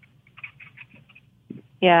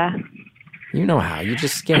 Yeah. You know how. You're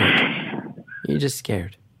just scared. You're just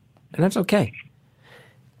scared. And that's okay.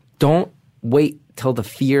 Don't wait till the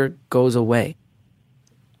fear goes away.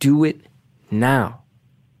 Do it now.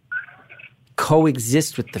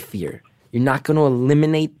 Coexist with the fear. You're not going to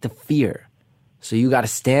eliminate the fear. So you got to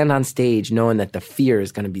stand on stage knowing that the fear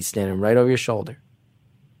is going to be standing right over your shoulder.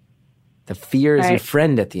 The fear is your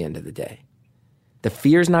friend at the end of the day. The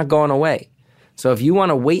fear is not going away. So if you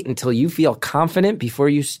want to wait until you feel confident before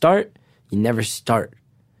you start, you never start.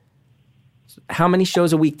 How many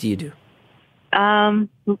shows a week do you do?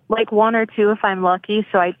 Like 1 or 2 if I'm lucky.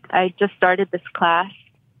 So I just started this class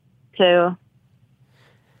to,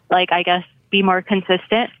 like, I guess, be more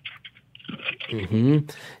consistent. Mm-hmm.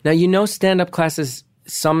 Now, you know, stand-up classes,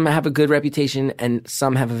 some have a good reputation and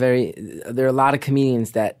some have there are a lot of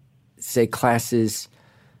comedians that say classes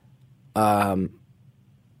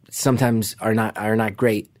sometimes are not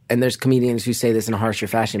great. And there's comedians who say this in a harsher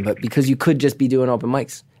fashion, but because you could just be doing open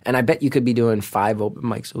mics. And I bet you could be doing 5 open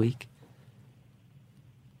mics a week.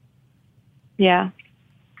 Yeah.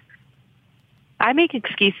 I make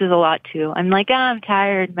excuses a lot, too. I'm like, I'm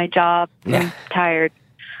tired. My job. I'm tired.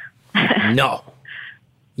 No.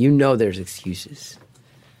 You know there's excuses.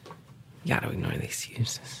 You got to ignore the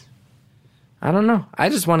excuses. I don't know. I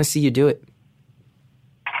just want to see you do it.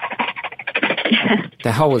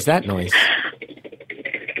 The hell was that noise?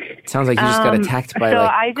 It sounds like you just got attacked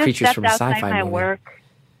by creatures from a sci-fi movie. So I just stepped outside my work.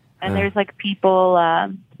 And there's, like, people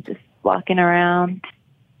just walking around.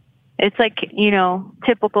 It's like, you know,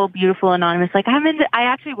 typical Beautiful Anonymous. Like, I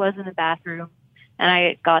actually was in the bathroom, and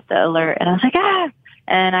I got the alert, and I was like,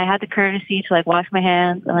 And I had the courtesy to, like, wash my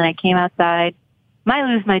hands, and then I came outside. Might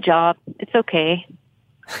lose my job. It's okay.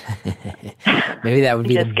 Maybe that would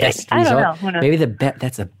be the Just best kidding. I don't result. know. Who knows? Maybe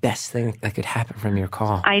that's the best thing that could happen from your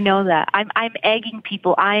call. I know that. I'm egging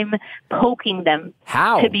people. I'm poking them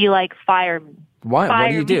How? to be like, fire me. What do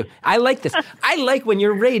Fire you me. do? I like this. I like when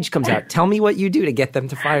your rage comes out. Tell me what you do to get them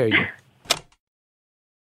to fire you.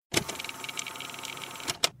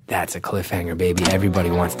 That's a cliffhanger, baby. Everybody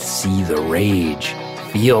wants to see the rage.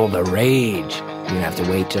 Feel the rage. You're going to have to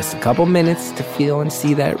wait just a couple minutes to feel and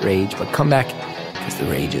see that rage, but come back because the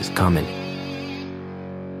rage is coming.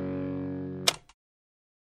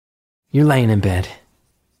 You're laying in bed.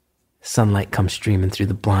 Sunlight comes streaming through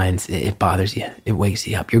the blinds. It bothers you. It wakes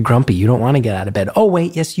you up. You're grumpy. You don't want to get out of bed. Oh,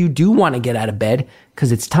 wait. Yes, you do want to get out of bed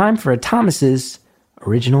because it's time for a Thomas's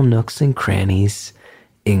Original Nooks and Crannies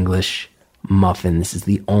English Muffin. This is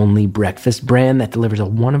the only breakfast brand that delivers a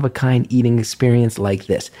one-of-a-kind eating experience like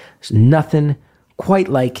this. There's nothing quite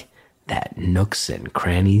like that Nooks and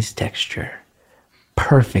Crannies texture.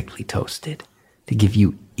 Perfectly toasted to give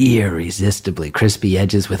you irresistibly crispy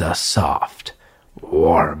edges with a soft,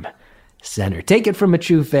 warm center. Take it from a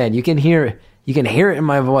true fan. You can hear it in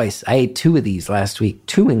my voice. I ate 2 of these last week,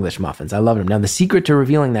 2 English muffins. I love them. Now, the secret to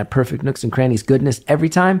revealing that perfect Nooks and Crannies goodness every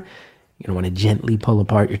time, you're going to want to gently pull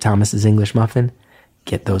apart your Thomas's English muffin.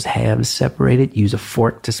 Get those halves separated. Use a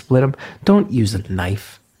fork to split them. Don't use a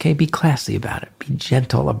knife. Okay, be classy about it. Be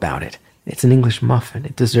gentle about it. It's an English muffin.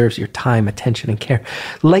 It deserves your time, attention, and care.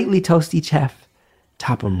 Lightly toast each half.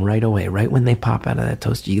 Top them right away. Right when they pop out of that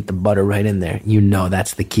toaster, you get the butter right in there. You know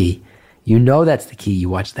that's the key. You know that's the key. You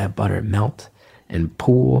watch that butter melt and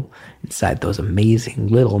pool inside those amazing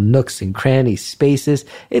little nooks and crannies spaces.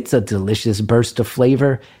 It's a delicious burst of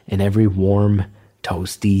flavor in every warm,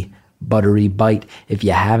 toasty, buttery bite. If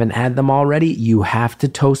you haven't had them already, you have to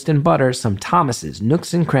toast and butter some Thomas's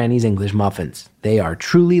Nooks and Crannies English muffins. They are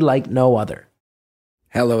truly like no other.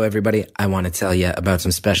 Hello, everybody. I want to tell you about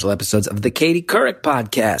some special episodes of the Katie Couric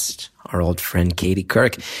podcast. Our old friend Katie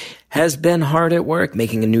Couric has been hard at work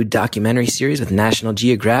making a new documentary series with National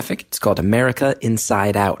Geographic. It's called America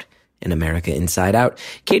Inside Out. In America Inside Out,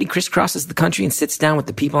 Katie crisscrosses the country and sits down with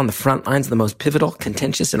the people on the front lines of the most pivotal,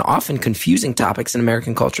 contentious, and often confusing topics in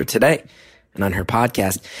American culture today. And on her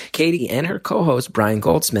podcast, Katie and her co-host, Brian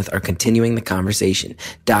Goldsmith, are continuing the conversation,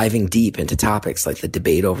 diving deep into topics like the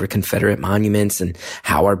debate over Confederate monuments and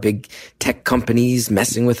how are big tech companies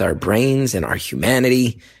messing with our brains and our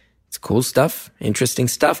humanity. It's cool stuff, interesting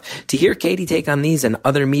stuff. To hear Katie take on these and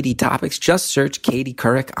other meaty topics, just search Katie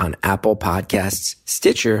Couric on Apple Podcasts,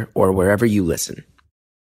 Stitcher, or wherever you listen.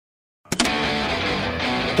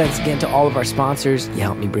 Thanks again to all of our sponsors. You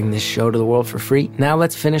helped me bring this show to the world for free. Now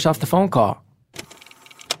let's finish off the phone call.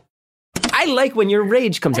 I like when your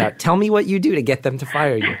rage comes out. Tell me what you do to get them to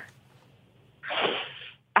fire you.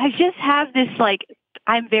 I just have this, like,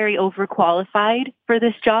 I'm very overqualified for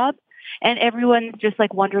this job. And everyone's just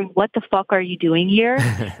like wondering, what the fuck are you doing here?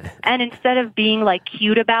 And instead of being like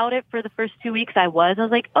cute about it for the first 2 weeks, I was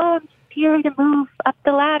like, oh, I'm here to move up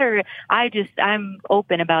the ladder. I'm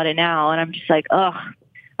open about it now. And I'm just like, ugh,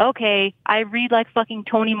 okay. I read like fucking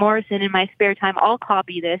Toni Morrison in my spare time. I'll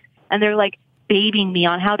copy this. And they're like babying me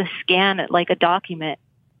on how to scan it like a document.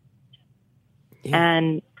 Yeah.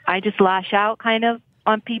 And I just lash out kind of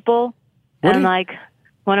on people. And like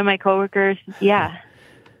one of my coworkers, yeah.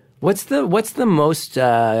 What's the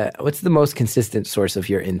most consistent source of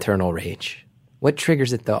your internal rage? What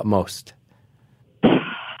triggers it the most?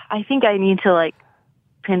 I think I need to like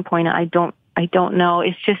pinpoint it. I don't know.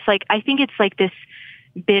 It's just like, I think it's like this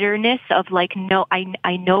bitterness of like, no,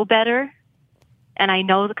 I know better, and I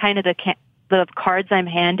know the kind of the cards I'm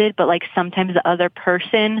handed, but like sometimes the other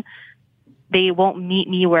person, they won't meet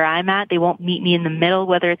me where I'm at. They won't meet me in the middle,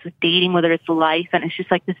 whether it's with dating, whether it's life. And it's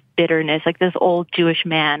just like this bitterness, like this old Jewish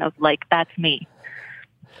man of like, that's me.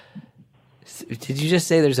 Did you just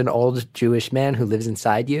say there's an old Jewish man who lives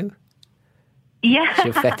inside you? Yeah. Did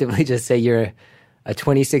you effectively just say you're a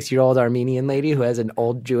 26-year-old Armenian lady who has an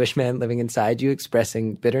old Jewish man living inside you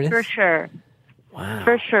expressing bitterness? For sure. Wow.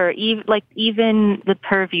 For sure. Even the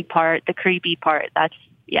pervy part, the creepy part, that's,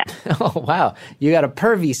 yeah. Oh, wow. You got a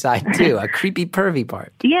pervy side, too, a creepy, pervy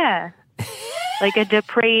part. Yeah. Like a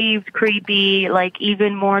depraved, creepy, like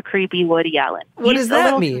even more creepy Woody Allen. What does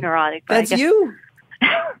that mean? Neurotic, that's you?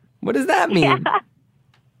 What does that mean? Yeah.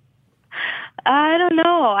 I don't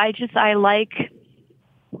know. I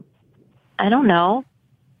don't know.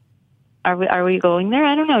 Are we going there?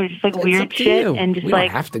 I don't know. Just like weird shit and just we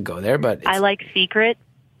like. Don't have to go there, but I like secrets.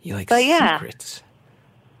 You like secrets?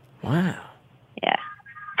 Wow. Yeah.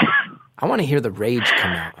 I want to hear the rage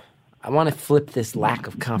come out. I want to flip this lack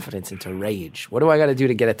of confidence into rage. What do I got to do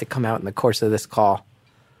to get it to come out in the course of this call?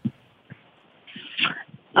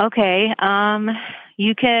 Okay.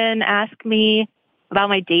 You can ask me about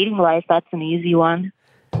my dating life. That's an easy one.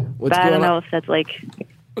 What's But I don't going know on? if that's like,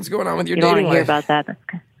 What's going on with your you don't want dating to hear life? about that. That's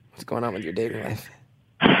good. What's going on with your dating life?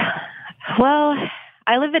 Well,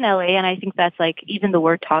 I live in LA, and I think that's like, even the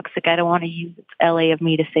word toxic, I don't want to use LA of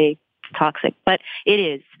me to say it's toxic, but it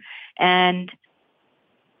is. And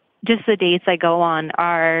just the dates I go on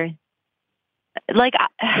are like,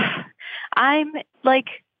 I'm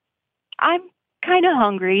kind of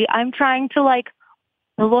hungry. I'm trying to like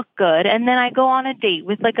look good. And then I go on a date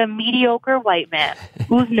with like a mediocre white man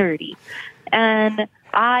who's nerdy. And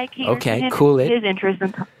I cater Okay, to cool it. his interests.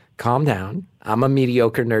 And Calm down. I'm a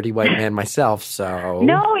mediocre, nerdy white man myself, so...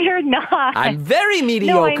 no, you're not. I'm very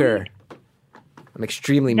mediocre. I'm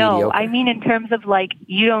extremely mediocre. I mean in terms of like,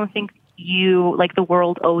 you don't think like the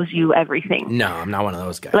world owes you everything. No, I'm not one of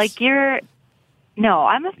those guys. Like no,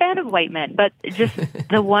 I'm a fan of white men, but just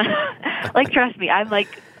the one, like, trust me, I'm like,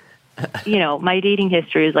 my dating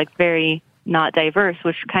history is like very not diverse,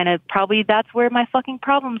 which kind of probably that's where my fucking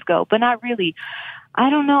problems go, but not really.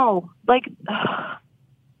 I don't know. Like,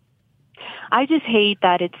 I just hate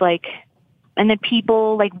that it's like, and then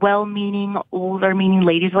people like well-meaning, older-meaning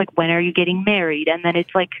ladies are like, when are you getting married? And then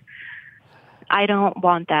it's like, I don't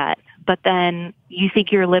want that. But then you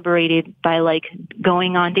think you're liberated by like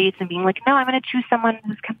going on dates and being like, no, I'm going to choose someone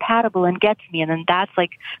who's compatible and gets me. And then that's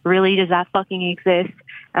like, really, does that fucking exist?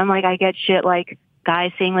 And like, I get shit like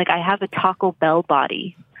guys saying like, I have a Taco Bell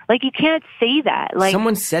body. Like, you can't say that. Like,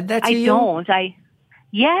 someone said that to you? I don't.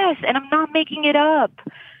 Yes, and I'm not making it up.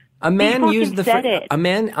 A man used it. A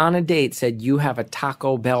man on a date said, you have a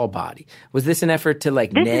Taco Bell body. Was this an effort to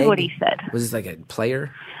like This neg? is what he said. Was this like a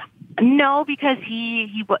player? No, because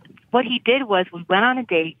what he did was we went on a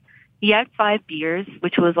date. He had 5 beers,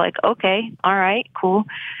 which was like, okay, all right, cool.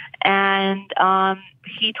 And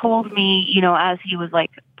he told me, as he was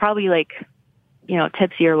like probably like,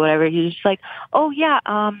 tipsy or whatever, he was just like, oh yeah,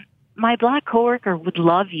 my black coworker would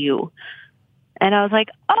love you. And I was like,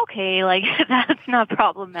 okay, like that's not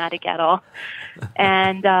problematic at all.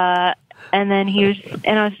 And then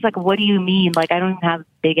and I was just like, what do you mean? Like, I don't even have a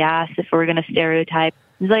big ass if we're gonna stereotype.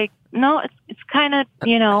 He's like, no, it's kind of,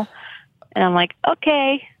 and I'm like,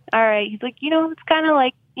 okay, all right. He's like, it's kind of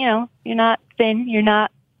like, you're not thin, you're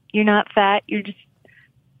not fat, you're just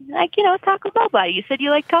like, Taco Bell body. You said you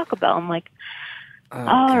like Taco Bell. I'm like,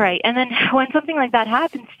 all right. And then when something like that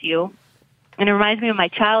happens to you, and it reminds me of my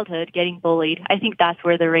childhood getting bullied, I think that's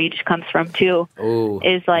where the rage comes from too. Oh,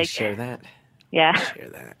 is like, share that. Yeah. Share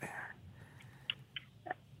that.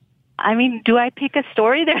 I mean, do I pick a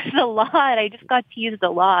story? There's a lot. I just got teased a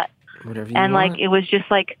lot. Whatever you and want. like, it was just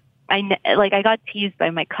like, I got teased by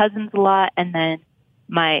my cousins a lot, and then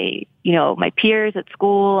my peers at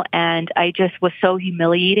school, and I just was so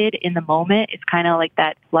humiliated in the moment. It's kind of like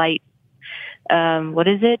that flight. What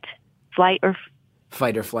is it? Flight or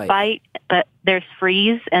fight or flight? Fight, but there's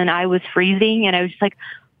freeze, and I was freezing, and I was just like,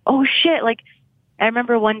 oh shit. Like, I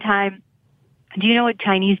remember one time, do you know what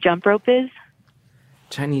Chinese jump rope is?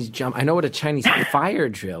 Chinese jump. I know what a Chinese fire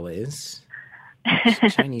drill is.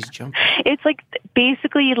 Chinese jump rope. It's like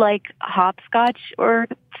basically like hopscotch or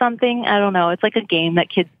something. I don't know. It's like a game that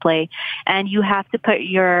kids play, and you have to put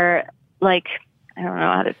your, like, I don't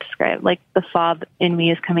know how to describe, like the fob in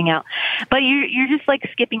me is coming out, but you're just like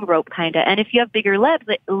skipping rope kind of. And if you have bigger legs,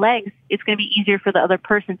 it's going to be easier for the other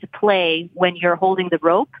person to play when you're holding the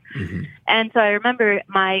rope. Mm-hmm. And so I remember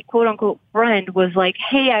my quote unquote friend was like,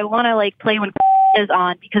 hey, I want to like play when is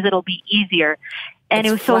on because it'll be easier. And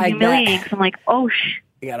it was so humiliating. So I'm like, oh,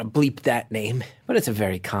 you got to bleep that name. But it's a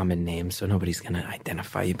very common name, so nobody's going to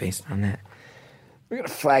identify you based on that. We're going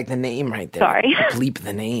to flag the name right there. Sorry. Bleep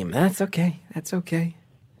the name. That's okay. That's okay.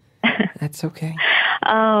 That's okay.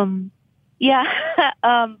 Yeah.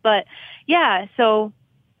 But yeah, so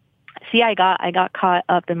see, I got caught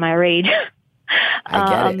up in my rage.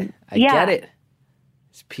 I get it. I get it.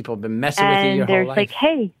 People have been messing with you your whole life. And there's like,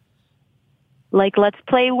 hey, like, let's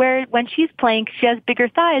play when she's playing, she has bigger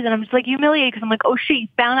thighs. And I'm just like humiliated because I'm like, oh shit, you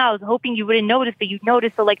found out. I was hoping you wouldn't notice, but you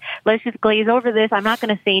noticed. So like, let's just glaze over this. I'm not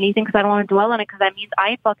going to say anything because I don't want to dwell on it because that means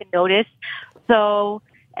I fucking noticed. So,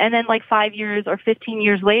 and then like 5 years or 15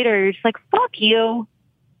 years later, you're just like, fuck you.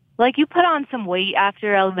 Like, you put on some weight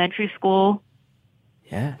after elementary school.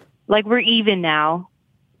 Yeah. Like, we're even now.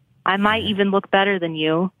 I might even look better than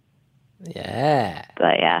you. Yeah.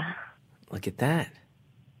 But yeah. Look at that.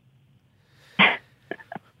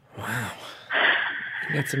 Wow.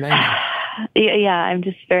 That's amazing. Yeah, I'm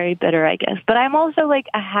just very bitter, I guess. But I'm also like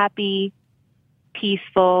a happy,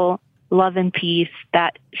 peaceful, love and peace.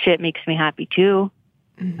 That shit makes me happy too.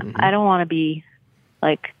 Mm-hmm. I don't want to be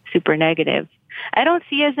like super negative. I don't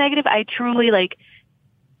see it as negative. I truly like,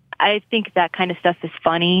 I think that kind of stuff is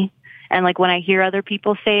funny. And like when I hear other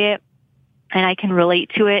people say it and I can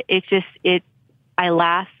relate to it, I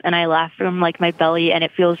laugh and I laugh from like my belly and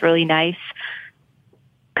it feels really nice.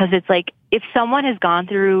 Cause it's like, if someone has gone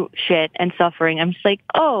through shit and suffering, I'm just like,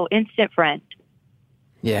 oh, instant friend.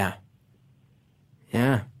 Yeah.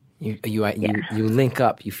 Yeah. You link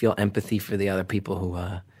up. You feel empathy for the other people who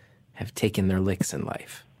have taken their licks in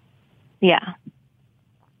life. Yeah.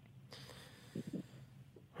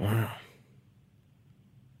 Wow.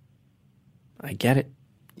 I get it.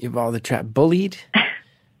 You've all the bullied,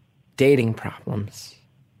 dating problems,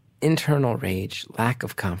 internal rage, lack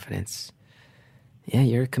of confidence. Yeah,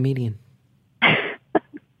 you're a comedian.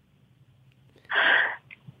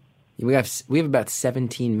 We have about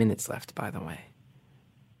 17 minutes left, by the way.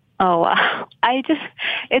 Oh, wow.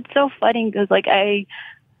 It's so funny because like I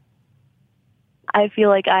feel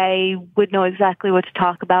like I would know exactly what to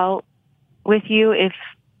talk about with you if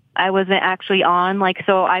I wasn't actually on. Like,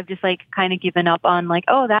 so I've just like kind of given up on like,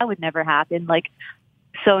 oh, that would never happen. Like,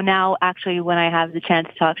 so now actually when I have the chance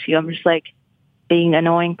to talk to you, I'm just like being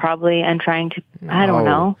annoying probably and trying to, I don't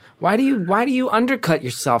know. Why do you undercut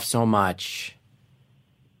yourself so much?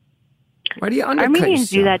 Why do you undercut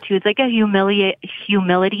Armenians yourself? do that too. It's like a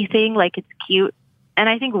humility thing. Like it's cute. And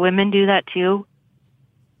I think women do that too.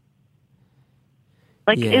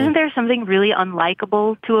 Like, Isn't there something really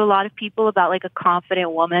unlikable to a lot of people about like a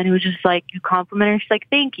confident woman who's just like, you compliment her, she's like,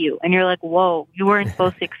 thank you. And you're like, whoa, you weren't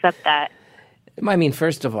supposed to accept that. I mean,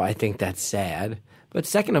 first of all, I think that's sad. But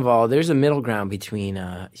second of all, there's a middle ground between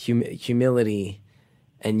humility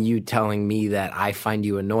and you telling me that I find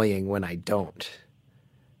you annoying when I don't.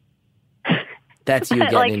 That's you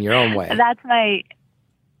getting like, in your own way. That's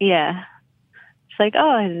yeah. It's like,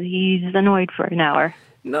 oh, he's annoyed for an hour.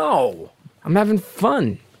 No, I'm having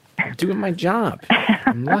fun. I'm doing my job.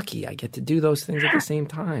 I'm lucky I get to do those things at the same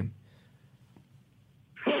time.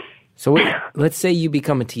 So let's say you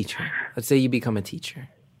become a teacher. Would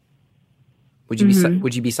you be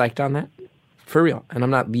would you be psyched on that? For real. And I'm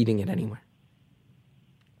not leading it anywhere.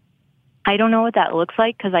 I don't know what that looks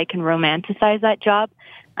like because I can romanticize that job.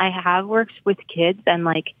 I have worked with kids and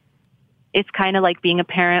like it's kind of like being a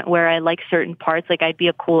parent where I like certain parts. Like I'd be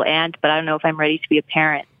a cool aunt, but I don't know if I'm ready to be a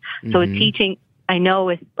parent. So with teaching, I know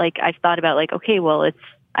with like I've thought about like, okay, well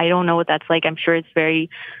I don't know what that's like. I'm sure it's very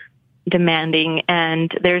demanding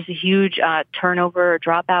and there's a huge turnover or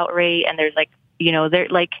dropout rate and there's like, they're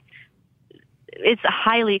like it's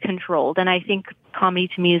highly controlled. And I think comedy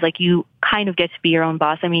to me is like you kind of get to be your own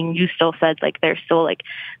boss. I mean, you still said like there's still like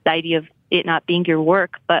the idea of it not being your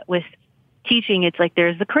work, but with teaching, it's like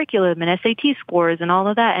there's the curriculum and SAT scores and all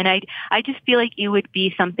of that. And I just feel like it would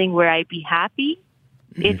be something where I'd be happy.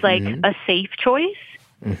 It's like a safe choice.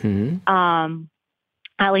 At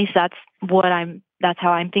least that's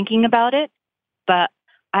how I'm thinking about it. But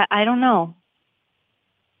I don't know.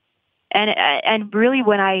 And really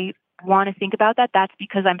when I want to think about that, that's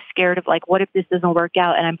because I'm scared of like, what if this doesn't work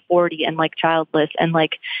out and I'm 40 and like childless and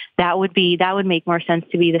like that would make more sense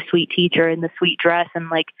to be the sweet teacher in the sweet dress. And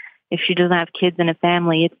like, if she doesn't have kids and a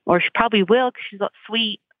family, or she probably will because she's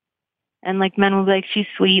sweet. And like men will be like, she's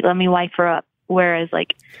sweet, let me wife her up. Whereas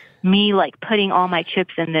like me, like putting all my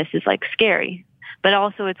chips in this is like scary, but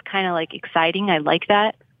also it's kind of like exciting. I like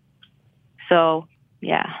that. So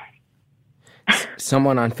yeah.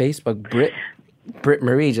 Someone on Facebook, Britt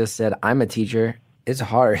Marie just said, I'm a teacher. It's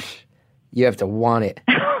hard. You have to want it.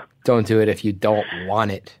 Don't do it if you don't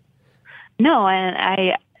want it. No,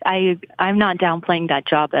 and I'm not downplaying that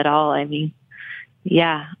job at all. I mean,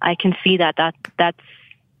 yeah, I can see that's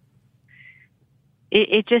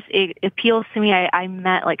it appeals to me. I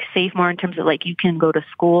meant like safe more in terms of like you can go to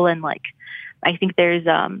school and like I think there's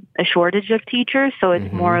a shortage of teachers, so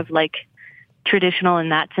it's more of like traditional in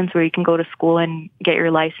that sense where you can go to school and get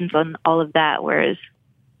your license on all of that. Whereas,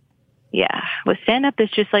 yeah, with stand-up,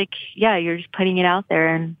 it's just like, yeah, you're just putting it out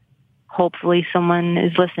there and hopefully someone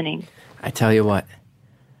is listening. I tell you what,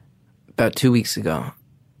 about 2 weeks ago,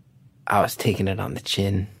 I was taking it on the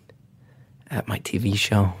chin at my TV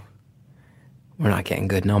show. We're not getting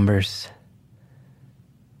good numbers.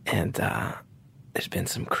 And there's been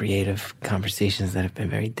some creative conversations that have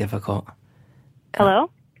been very difficult.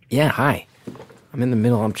 Hello? Yeah, hi. I'm in the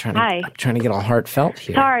middle. I'm trying to get all heartfelt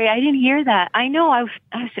here. Sorry, I didn't hear that. I know.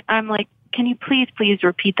 I'm like, can you please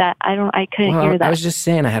repeat that? I couldn't hear that. I was just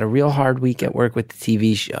saying I had a real hard week at work with the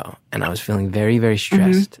TV show, and I was feeling very, very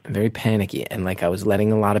stressed and very panicky, and like I was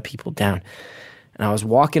letting a lot of people down. And I was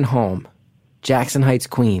walking home, Jackson Heights,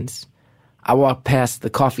 Queens. I walked past the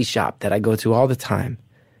coffee shop that I go to all the time.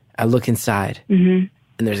 I look inside.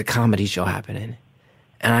 and there's a comedy show happening.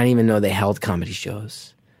 And I didn't even know they held comedy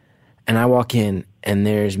shows. And I walk in, and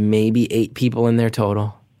there's maybe 8 people in there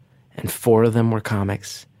total, and 4 of them were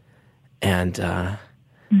comics. And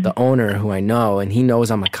the owner, who I know, and he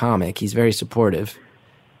knows I'm a comic, he's very supportive.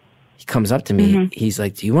 He comes up to me. He's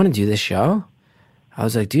like, do you want to do this show? I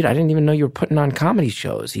was like, dude, I didn't even know you were putting on comedy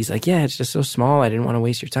shows. He's like, yeah, it's just so small. I didn't want to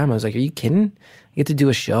waste your time. I was like, are you kidding? I get to do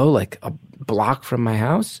a show like a block from my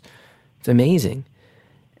house? It's amazing.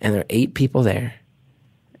 And there are 8 people there.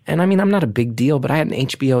 And I mean, I'm not a big deal, but I had an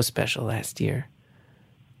HBO special last year.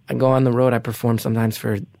 I go on the road. I perform sometimes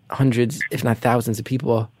for hundreds, if not thousands of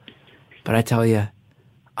people. But I tell you,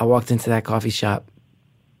 I walked into that coffee shop.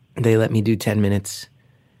 They let me do 10 minutes.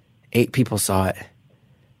 8 people saw it.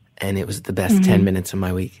 And it was the best 10 minutes of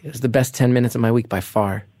my week. It was the best 10 minutes of my week by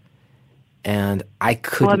far. And I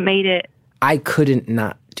couldn't... What made it? I couldn't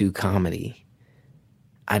not do comedy.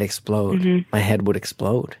 I'd explode. My head would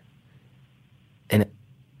explode. And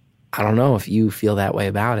I don't know if you feel that way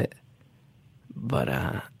about it.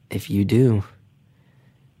 But if you do,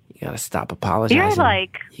 you gotta stop apologizing. You're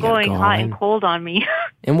like going go hot in. and cold on me.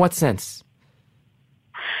 In what sense?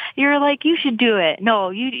 You're like, you should do it. No,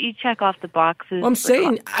 you check off the boxes. Well, I'm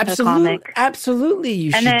saying absolutely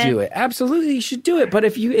you should do it. Absolutely you should do it. But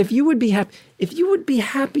if you would be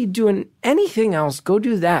happy doing anything else, go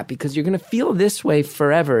do that, because you're going to feel this way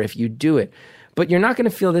forever if you do it. But you're not going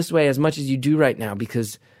to feel this way as much as you do right now,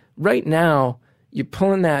 because right now you're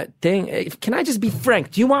pulling that thing. Can I just be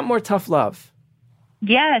frank? Do you want more tough love?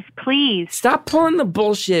 Yes, please. Stop pulling the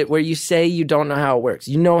bullshit where you say you don't know how it works.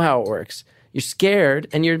 You know how it works. You're scared,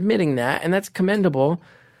 and you're admitting that, and that's commendable.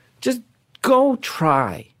 Just go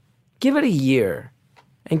try. Give it a year,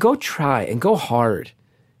 and go try, and go hard,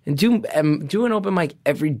 and do an open mic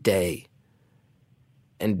every day,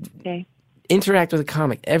 and interact with a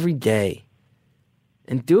comic every day,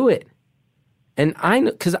 and do it. And I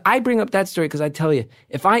know, because I bring up that story because I tell you,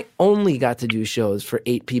 if I only got to do shows for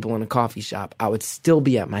 8 people in a coffee shop, I would still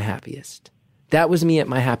be at my happiest. That was me at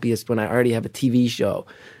my happiest when I already have a TV show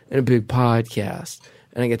and a big podcast,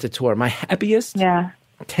 and I get to tour. My happiest,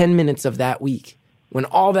 10 minutes of that week, when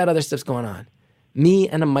all that other stuff's going on. Me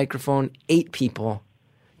and a microphone, 8 people,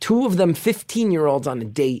 2 of them 15-year-olds on a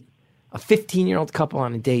date, a 15-year-old couple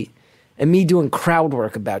on a date, and me doing crowd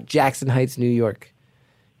work about Jackson Heights, New York.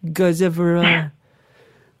 You guys ever,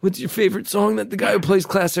 what's your favorite song that the guy who plays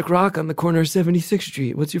classic rock on the corner of 76th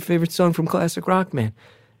Street? What's your favorite song from classic rock, man?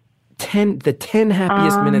 The 10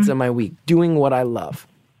 happiest minutes of my week, doing what I love.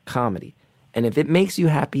 Comedy. And if it makes you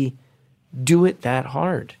happy, do it that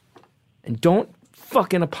hard. And don't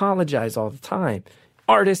fucking apologize all the time.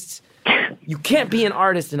 Artists, you can't be an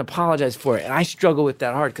artist and apologize for it. And I struggle with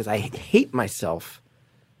that hard because I hate myself.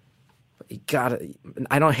 But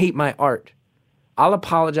I don't hate my art. I'll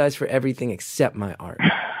apologize for everything except my art.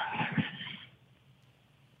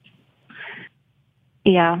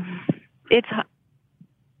 Yeah.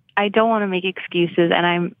 I don't want to make excuses,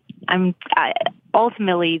 and I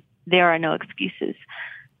ultimately, there are no excuses.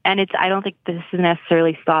 And I don't think this is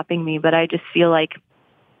necessarily stopping me, but I just feel like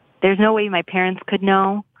there's no way my parents could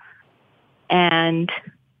know. And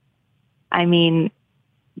I mean,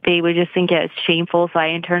 they would just think it's shameful. So I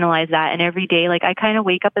internalize that. And every day, like, I kind of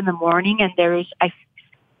wake up in the morning and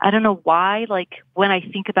I don't know why, like, when I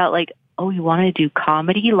think about, like, oh, you want to do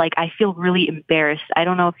comedy? Like, I feel really embarrassed. I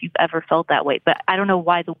don't know if you've ever felt that way, but I don't know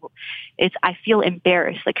why I feel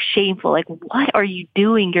embarrassed, like shameful. Like, what are you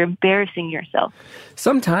doing? You're embarrassing yourself.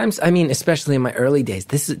 Sometimes, I mean, especially in my early days,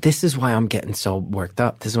 this is why I'm getting so worked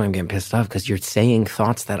up. This is why I'm getting pissed off, because you're saying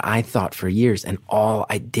thoughts that I thought for years, and all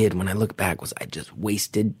I did when I look back was I just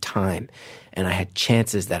wasted time. And I had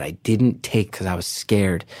chances that I didn't take because I was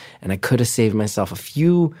scared, and I could have saved myself a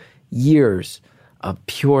few years of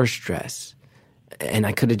pure stress. And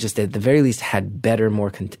I could have just, at the very least, had better,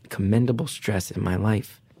 more commendable stress in my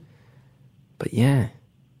life. But yeah.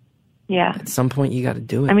 At some point, you got to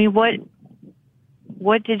do it. I mean,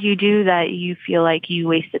 what did you do that you feel like you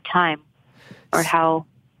wasted time? Or how?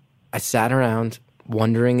 I sat around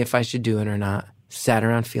wondering if I should do it or not. Sat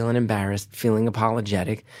around feeling embarrassed, feeling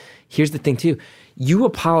apologetic. Here's the thing, too. You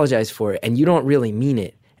apologize for it, and you don't really mean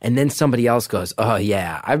it. And then somebody else goes, oh,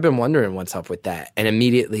 yeah, I've been wondering what's up with that. And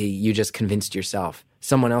immediately you just convinced yourself.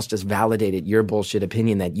 Someone else just validated your bullshit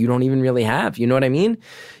opinion that you don't even really have. You know what I mean?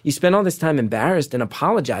 You spend all this time embarrassed and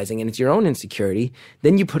apologizing, and it's your own insecurity.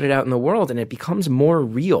 Then you put it out in the world, and it becomes more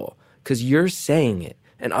real because you're saying it,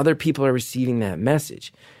 and other people are receiving that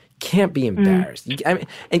message. can't be embarrassed. I mean,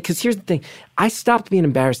 and because here's the thing, I stopped being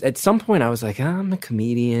embarrassed. At some point, I was like, I'm a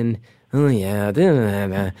comedian. Oh yeah,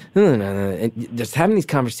 and just having these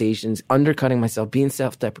conversations, undercutting myself, being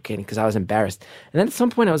self-deprecating because I was embarrassed. And then at some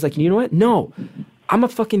point, I was like, you know what? No, I'm a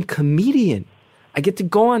fucking comedian. I get to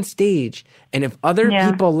go on stage, and if other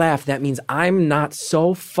people laugh, that means I'm not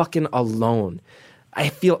so fucking alone. I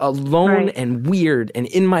feel alone and weird and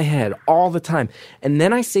in my head all the time. And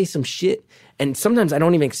then I say some shit, and sometimes I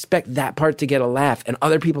don't even expect that part to get a laugh, and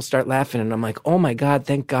other people start laughing, and I'm like, oh my God,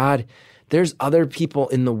 thank God. There's other people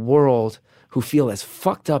in the world who feel as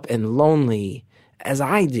fucked up and lonely as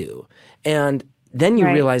I do. And then you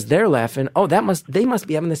realize they're laughing. Oh, they must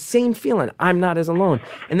be having the same feeling. I'm not as alone.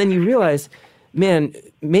 And then you realize, man,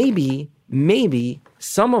 maybe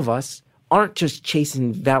some of us aren't just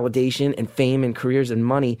chasing validation and fame and careers and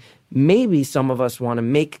money. Maybe some of us want to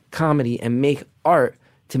make comedy and make art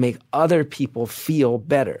to make other people feel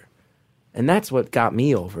better. And that's what got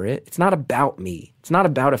me over it. It's not about me. It's not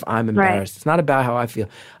about if I'm embarrassed. It's not about how I feel.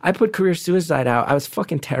 I put Career Suicide out. I was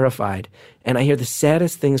fucking terrified. And I hear the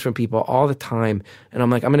saddest things from people all the time. And I'm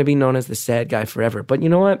like, I'm going to be known as the sad guy forever. But you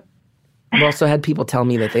know what? I've also had people tell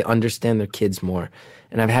me that they understand their kids more.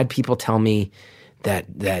 And I've had people tell me that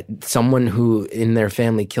someone who in their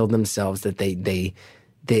family killed themselves, that they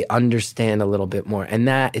understand a little bit more. And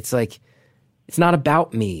that, it's like, it's not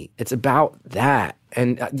about me. It's about that.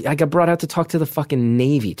 And I got brought out to talk to the fucking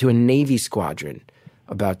Navy, to a Navy squadron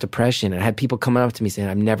about depression. And I had people coming up to me saying,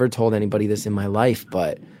 I've never told anybody this in my life,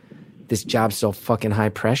 but this job's so fucking high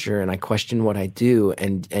pressure and I question what I do.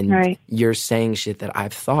 And you're saying shit that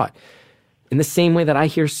I've thought. In the same way that I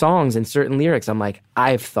hear songs and certain lyrics, I'm like,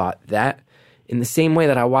 I've thought that. In the same way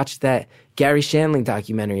that I watched that Gary Shandling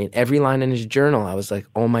documentary and every line in his journal, I was like,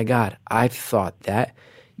 oh my God, I've thought that.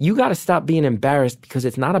 You got to stop being embarrassed because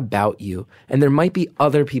it's not about you. And there might be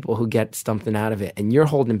other people who get something out of it and you're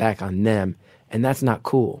holding back on them. And that's not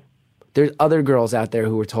cool. There's other girls out there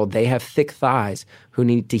who were told they have thick thighs who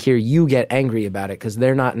need to hear you get angry about it because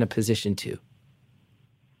they're not in a position to.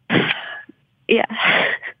 Yeah.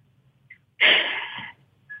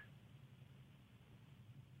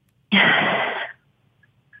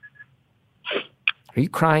 Are you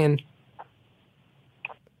crying?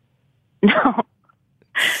 No.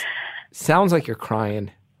 Sounds like you're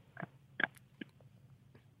crying.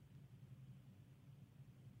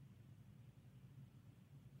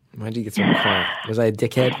 Why did you get so quiet? Was I a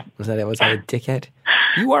dickhead? Was I a dickhead?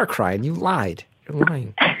 You are crying. You lied. You're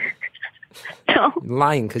lying. No. You're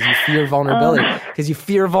lying because you fear vulnerability. Because you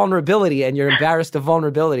fear vulnerability and you're embarrassed of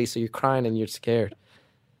vulnerability, so you're crying and you're scared.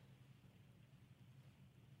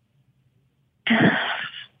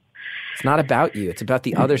 It's not about you. It's about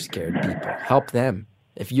the other scared people. Help them.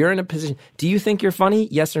 If you're in a position, do you think you're funny?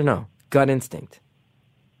 Yes or no? Gut instinct.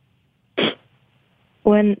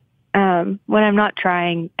 When I'm not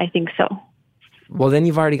trying, I think so. Well, then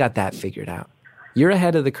you've already got that figured out. You're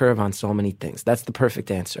ahead of the curve on so many things. That's the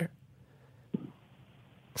perfect answer.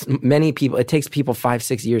 Many people, it takes people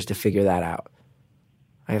 5-6 years to figure that out.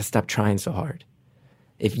 I gotta stop trying so hard.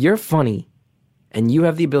 If you're funny and you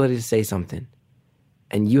have the ability to say something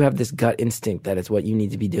and you have this gut instinct that it's what you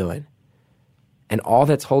need to be doing, and all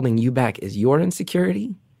that's holding you back is your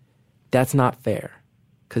insecurity, that's not fair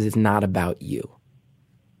because it's not about you.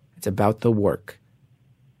 It's about the work.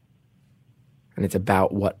 And it's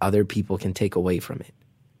about what other people can take away from it.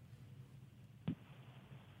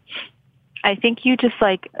 I think you just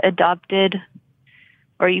adopted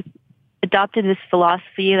this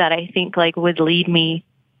philosophy that I think would lead me,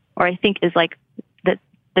 or I think is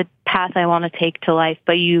the path I want to take to life.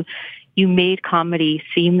 But you made comedy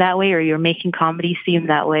seem that way, or you're making comedy seem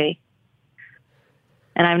that way.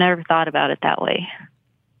 And I've never thought about it that way.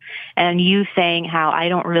 And you saying how I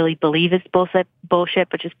don't really believe it's bullshit,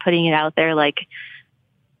 but just putting it out there,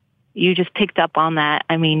 you just picked up on that.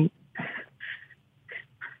 I mean,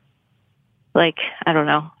 I don't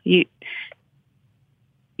know.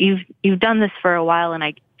 You've done this for a while,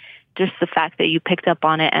 and just the fact that you picked up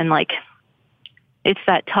on it, and it's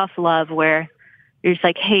that tough love where you're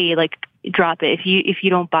just hey, drop it. If you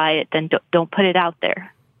don't buy it, then don't put it out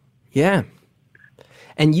there. Yeah.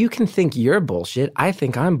 And you can think you're bullshit. I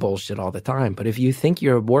think I'm bullshit all the time. But if you think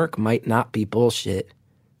your work might not be bullshit,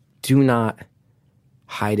 do not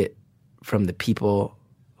hide it from the people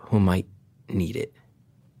who might need it.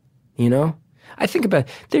 You know? I think about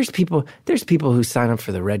there's people who sign up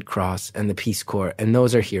for the Red Cross and the Peace Corps, and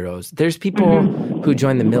those are heroes. There's people who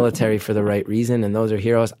join the military for the right reason, and those are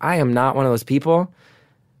heroes. I am not one of those people.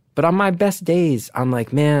 But on my best days, I'm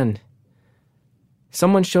like, man,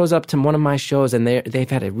 someone shows up to one of my shows and they've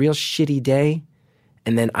had a real shitty day,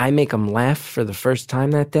 and then I make them laugh for the first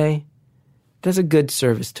time that day, that's a good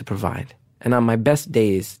service to provide. And on my best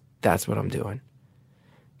days, that's what I'm doing.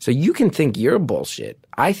 So you can think you're bullshit.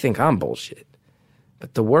 I think I'm bullshit.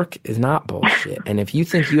 But the work is not bullshit. And if you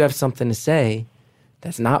think you have something to say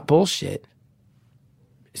that's not bullshit,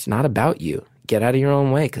 it's not about you. Get out of your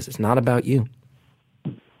own way because it's not about you.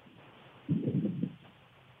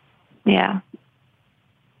 Yeah.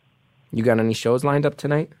 You got any shows lined up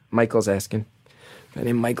tonight? Michael's asking. My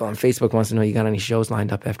name Michael on Facebook wants to know you got any shows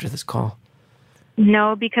lined up after this call.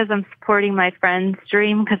 No, because I'm supporting my friend's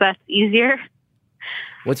dream because that's easier.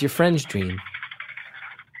 What's your friend's dream?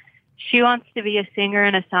 She wants to be a singer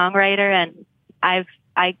and a songwriter, and I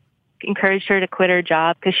encouraged her to quit her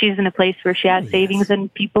job because she's in a place where she has savings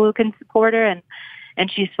and people who can support her,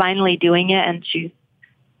 and she's finally doing it, and she's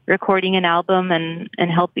recording an album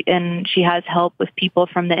and help, and she has help with people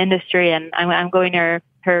from the industry, and I'm going to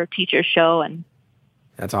her teacher's show, and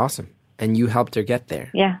that's awesome. And you helped her get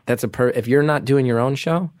there. Yeah. That's if you're not doing your own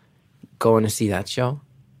show, going to see that show,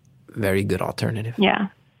 very good alternative. Yeah.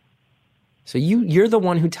 So you're the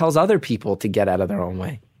one who tells other people to get out of their own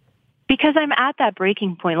way. Because I'm at that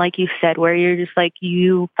breaking point, like you said, where you're just like,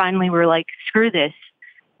 you finally were like, screw this.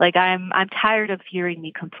 Like, I'm tired of hearing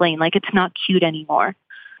me complain. Like, it's not cute anymore.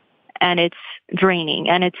 And it's draining.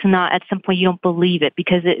 And it's not, at some point, you don't believe it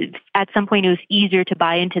because at some point it was easier to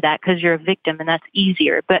buy into that because you're a victim and that's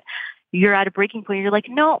easier. But you're at a breaking point. You're like,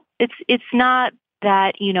 no, it's not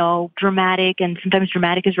that, dramatic, and sometimes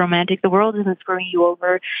dramatic is romantic. The world isn't screwing you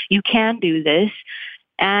over. You can do this,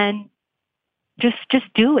 and just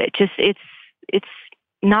do it. It's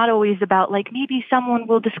not always about like maybe someone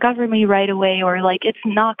will discover me right away, or like it's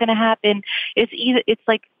not going to happen.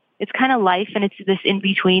 It's kind of life, and it's this in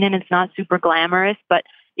between, and it's not super glamorous, but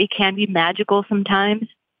it can be magical sometimes.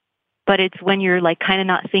 But it's when you're like kind of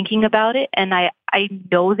not thinking about it. And I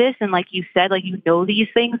know this, and like you said, like these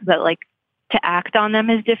things, but like to act on them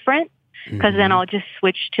is different because then I'll just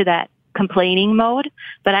switch to that complaining mode.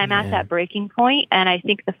 But I'm at that breaking point, and I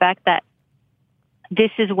think the fact that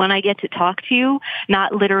this is when I get to talk to you,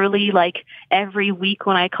 not literally like every week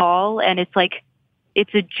when I call, and it's like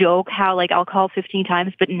it's a joke how like I'll call 15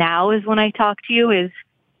 times, but now is when I talk to you.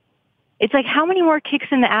 It's like how many more kicks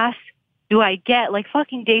in the ass do I get? Like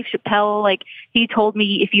fucking Dave Chappelle, like he told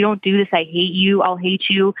me, if you don't do this, I hate you. I'll hate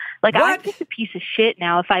you. Like what? I'm just a piece of shit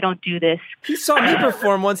now if I don't do this. He saw me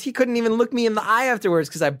perform once. He couldn't even look me in the eye afterwards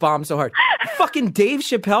because I bombed so hard. Fucking Dave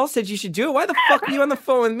Chappelle said you should do it. Why the fuck are you on the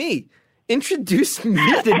phone with me? Introduce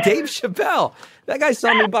me to Dave Chappelle. That guy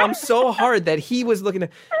saw me bomb so hard that he was looking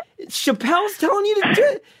at... Chappelle's telling you to do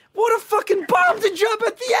it. What a fucking bomb to drop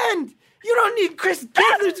at the end. You don't need Chris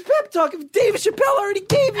Gethard's pep talk if Dave Chappelle already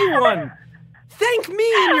gave you one. Thank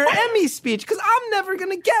me in your Emmy speech, because I'm never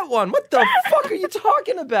going to get one. What the fuck are you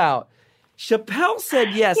talking about? Chappelle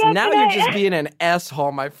said yes. Now you're just being an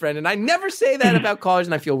asshole, my friend. And I never say that about callers,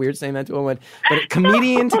 and I feel weird saying that to a woman. But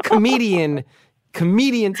comedian to comedian,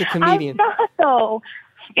 comedian to comedian. I'm not, though.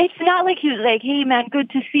 It's not like he was like, hey, man, good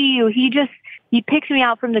to see you. He picked me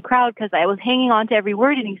out from the crowd because I was hanging on to every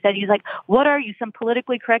word, and he said, he's like, what are you, some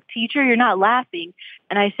politically correct teacher? You're not laughing.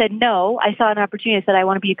 And I said, no. I saw an opportunity. I said, I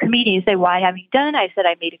want to be a comedian. He said, why haven't you done it? I said,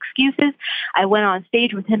 I made excuses. I went on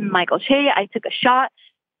stage with him and Michael Che. I took a shot,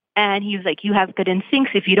 and he was like, you have good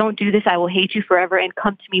instincts. If you don't do this, I will hate you forever, and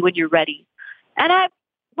come to me when you're ready. And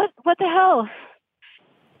what the hell?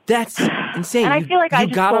 That's insane. And I feel like I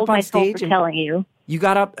just got sold up on myself stage for telling you. You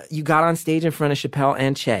got on stage in front of Chappelle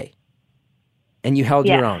and Che. And you held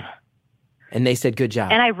your own. And they said, good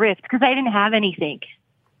job. And I riffed because I didn't have anything.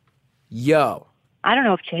 Yo. I don't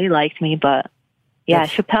know if Che liked me, but yeah,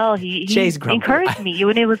 Chappelle, he encouraged me.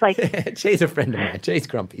 And it was like... Che's a friend of mine. Che's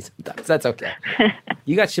grumpy sometimes. That's okay.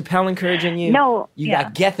 You got Chappelle encouraging you. No. You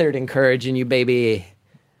got Gethard encouraging you, baby.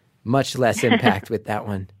 Much less impact with that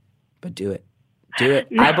one. But do it. Do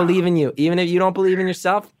it. No. I believe in you. Even if you don't believe in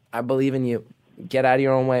yourself, I believe in you. Get out of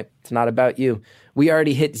your own way. It's not about you. We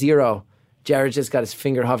already hit 0. Jared just got his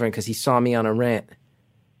finger hovering because he saw me on a rant.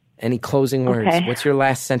 Any closing words? Okay. What's your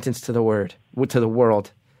last sentence to the world?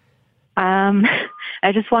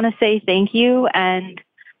 I just want to say thank you. And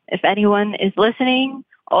if anyone is listening,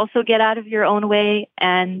 also get out of your own way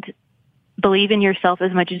and believe in yourself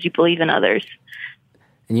as much as you believe in others.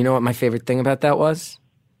 And you know what my favorite thing about that was?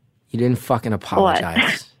 You didn't fucking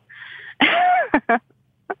apologize. What?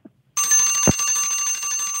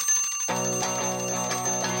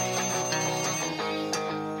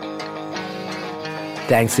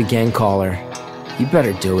 Thanks again, caller. You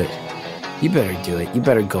better do it. You better do it. You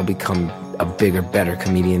better go become a bigger, better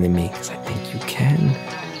comedian than me, because I think you can.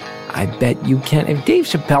 I bet you can. If Dave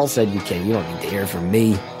Chappelle said you can, you don't need to hear from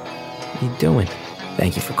me. What are you doing?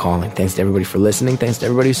 Thank you for calling. Thanks to everybody for listening. Thanks to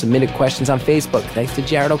everybody who submitted questions on Facebook. Thanks to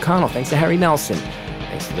Jared O'Connell. Thanks to Harry Nelson.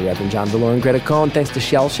 Thanks to the Reverend John Valor and Greta Cohn. Thanks to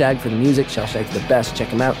Shellshag for the music. Shellshag's the best. Check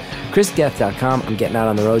him out. ChrisGeth.com. I'm getting out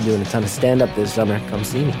on the road doing a ton of stand-up this summer. Come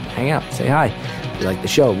see me. Hang out. Say hi. If you like the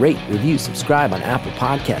show, rate, review, subscribe on Apple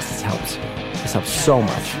Podcasts. This helps. This helps so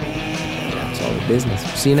much. That's all the business.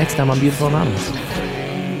 See you next time on Beautiful Anonymous.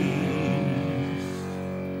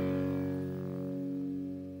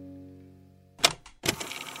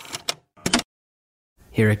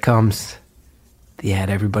 Here it comes. The ad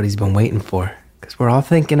everybody's been waiting for. Because we're all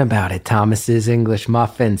thinking about it. Thomas's English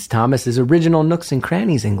Muffins. Thomas's original Nooks and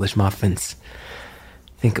Crannies English Muffins.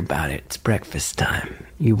 Think about it. It's breakfast time.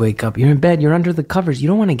 You wake up, you're in bed, you're under the covers. You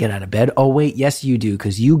don't want to get out of bed. Oh, wait, yes, you do.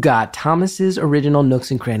 Because you got Thomas's original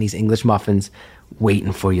Nooks and Crannies English Muffins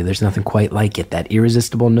waiting for you. There's nothing quite like it. That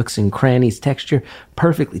irresistible Nooks and Crannies texture.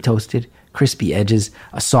 Perfectly toasted. Crispy edges,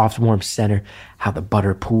 a soft, warm center, how the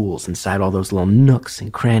butter pools inside all those little nooks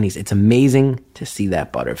and crannies. It's amazing to see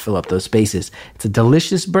that butter fill up those spaces. It's a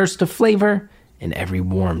delicious burst of flavor in every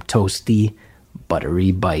warm, toasty,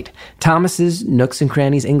 buttery bite. Thomas's Nooks and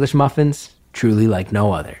Crannies English Muffins, truly like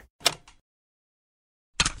no other.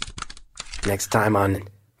 Next time on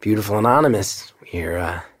Beautiful Anonymous, we hear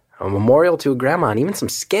a memorial to a grandma and even some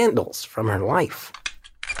scandals from her life.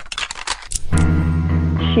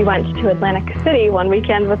 She went to Atlantic City one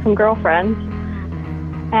weekend with some girlfriends,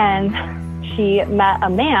 and she met a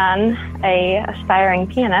man, a aspiring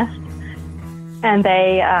pianist, and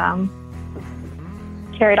they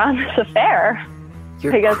carried on this affair,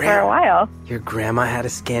 I guess, for a while. Your grandma had a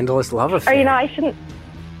scandalous love affair. Or, I shouldn't...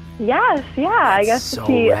 Yes, yeah, I guess. So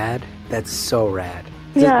rad. That's so rad.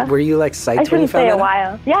 Yeah. Were you, psyched when you found that? I shouldn't say a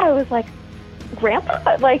while. Yeah, I was like,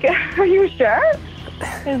 Grandpa? Are you sure?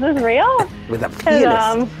 Is this real? With a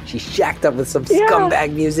pianist. She shacked up with some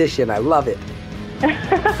scumbag musician. I love it.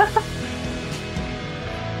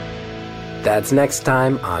 That's next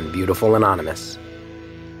time on Beautiful Anonymous.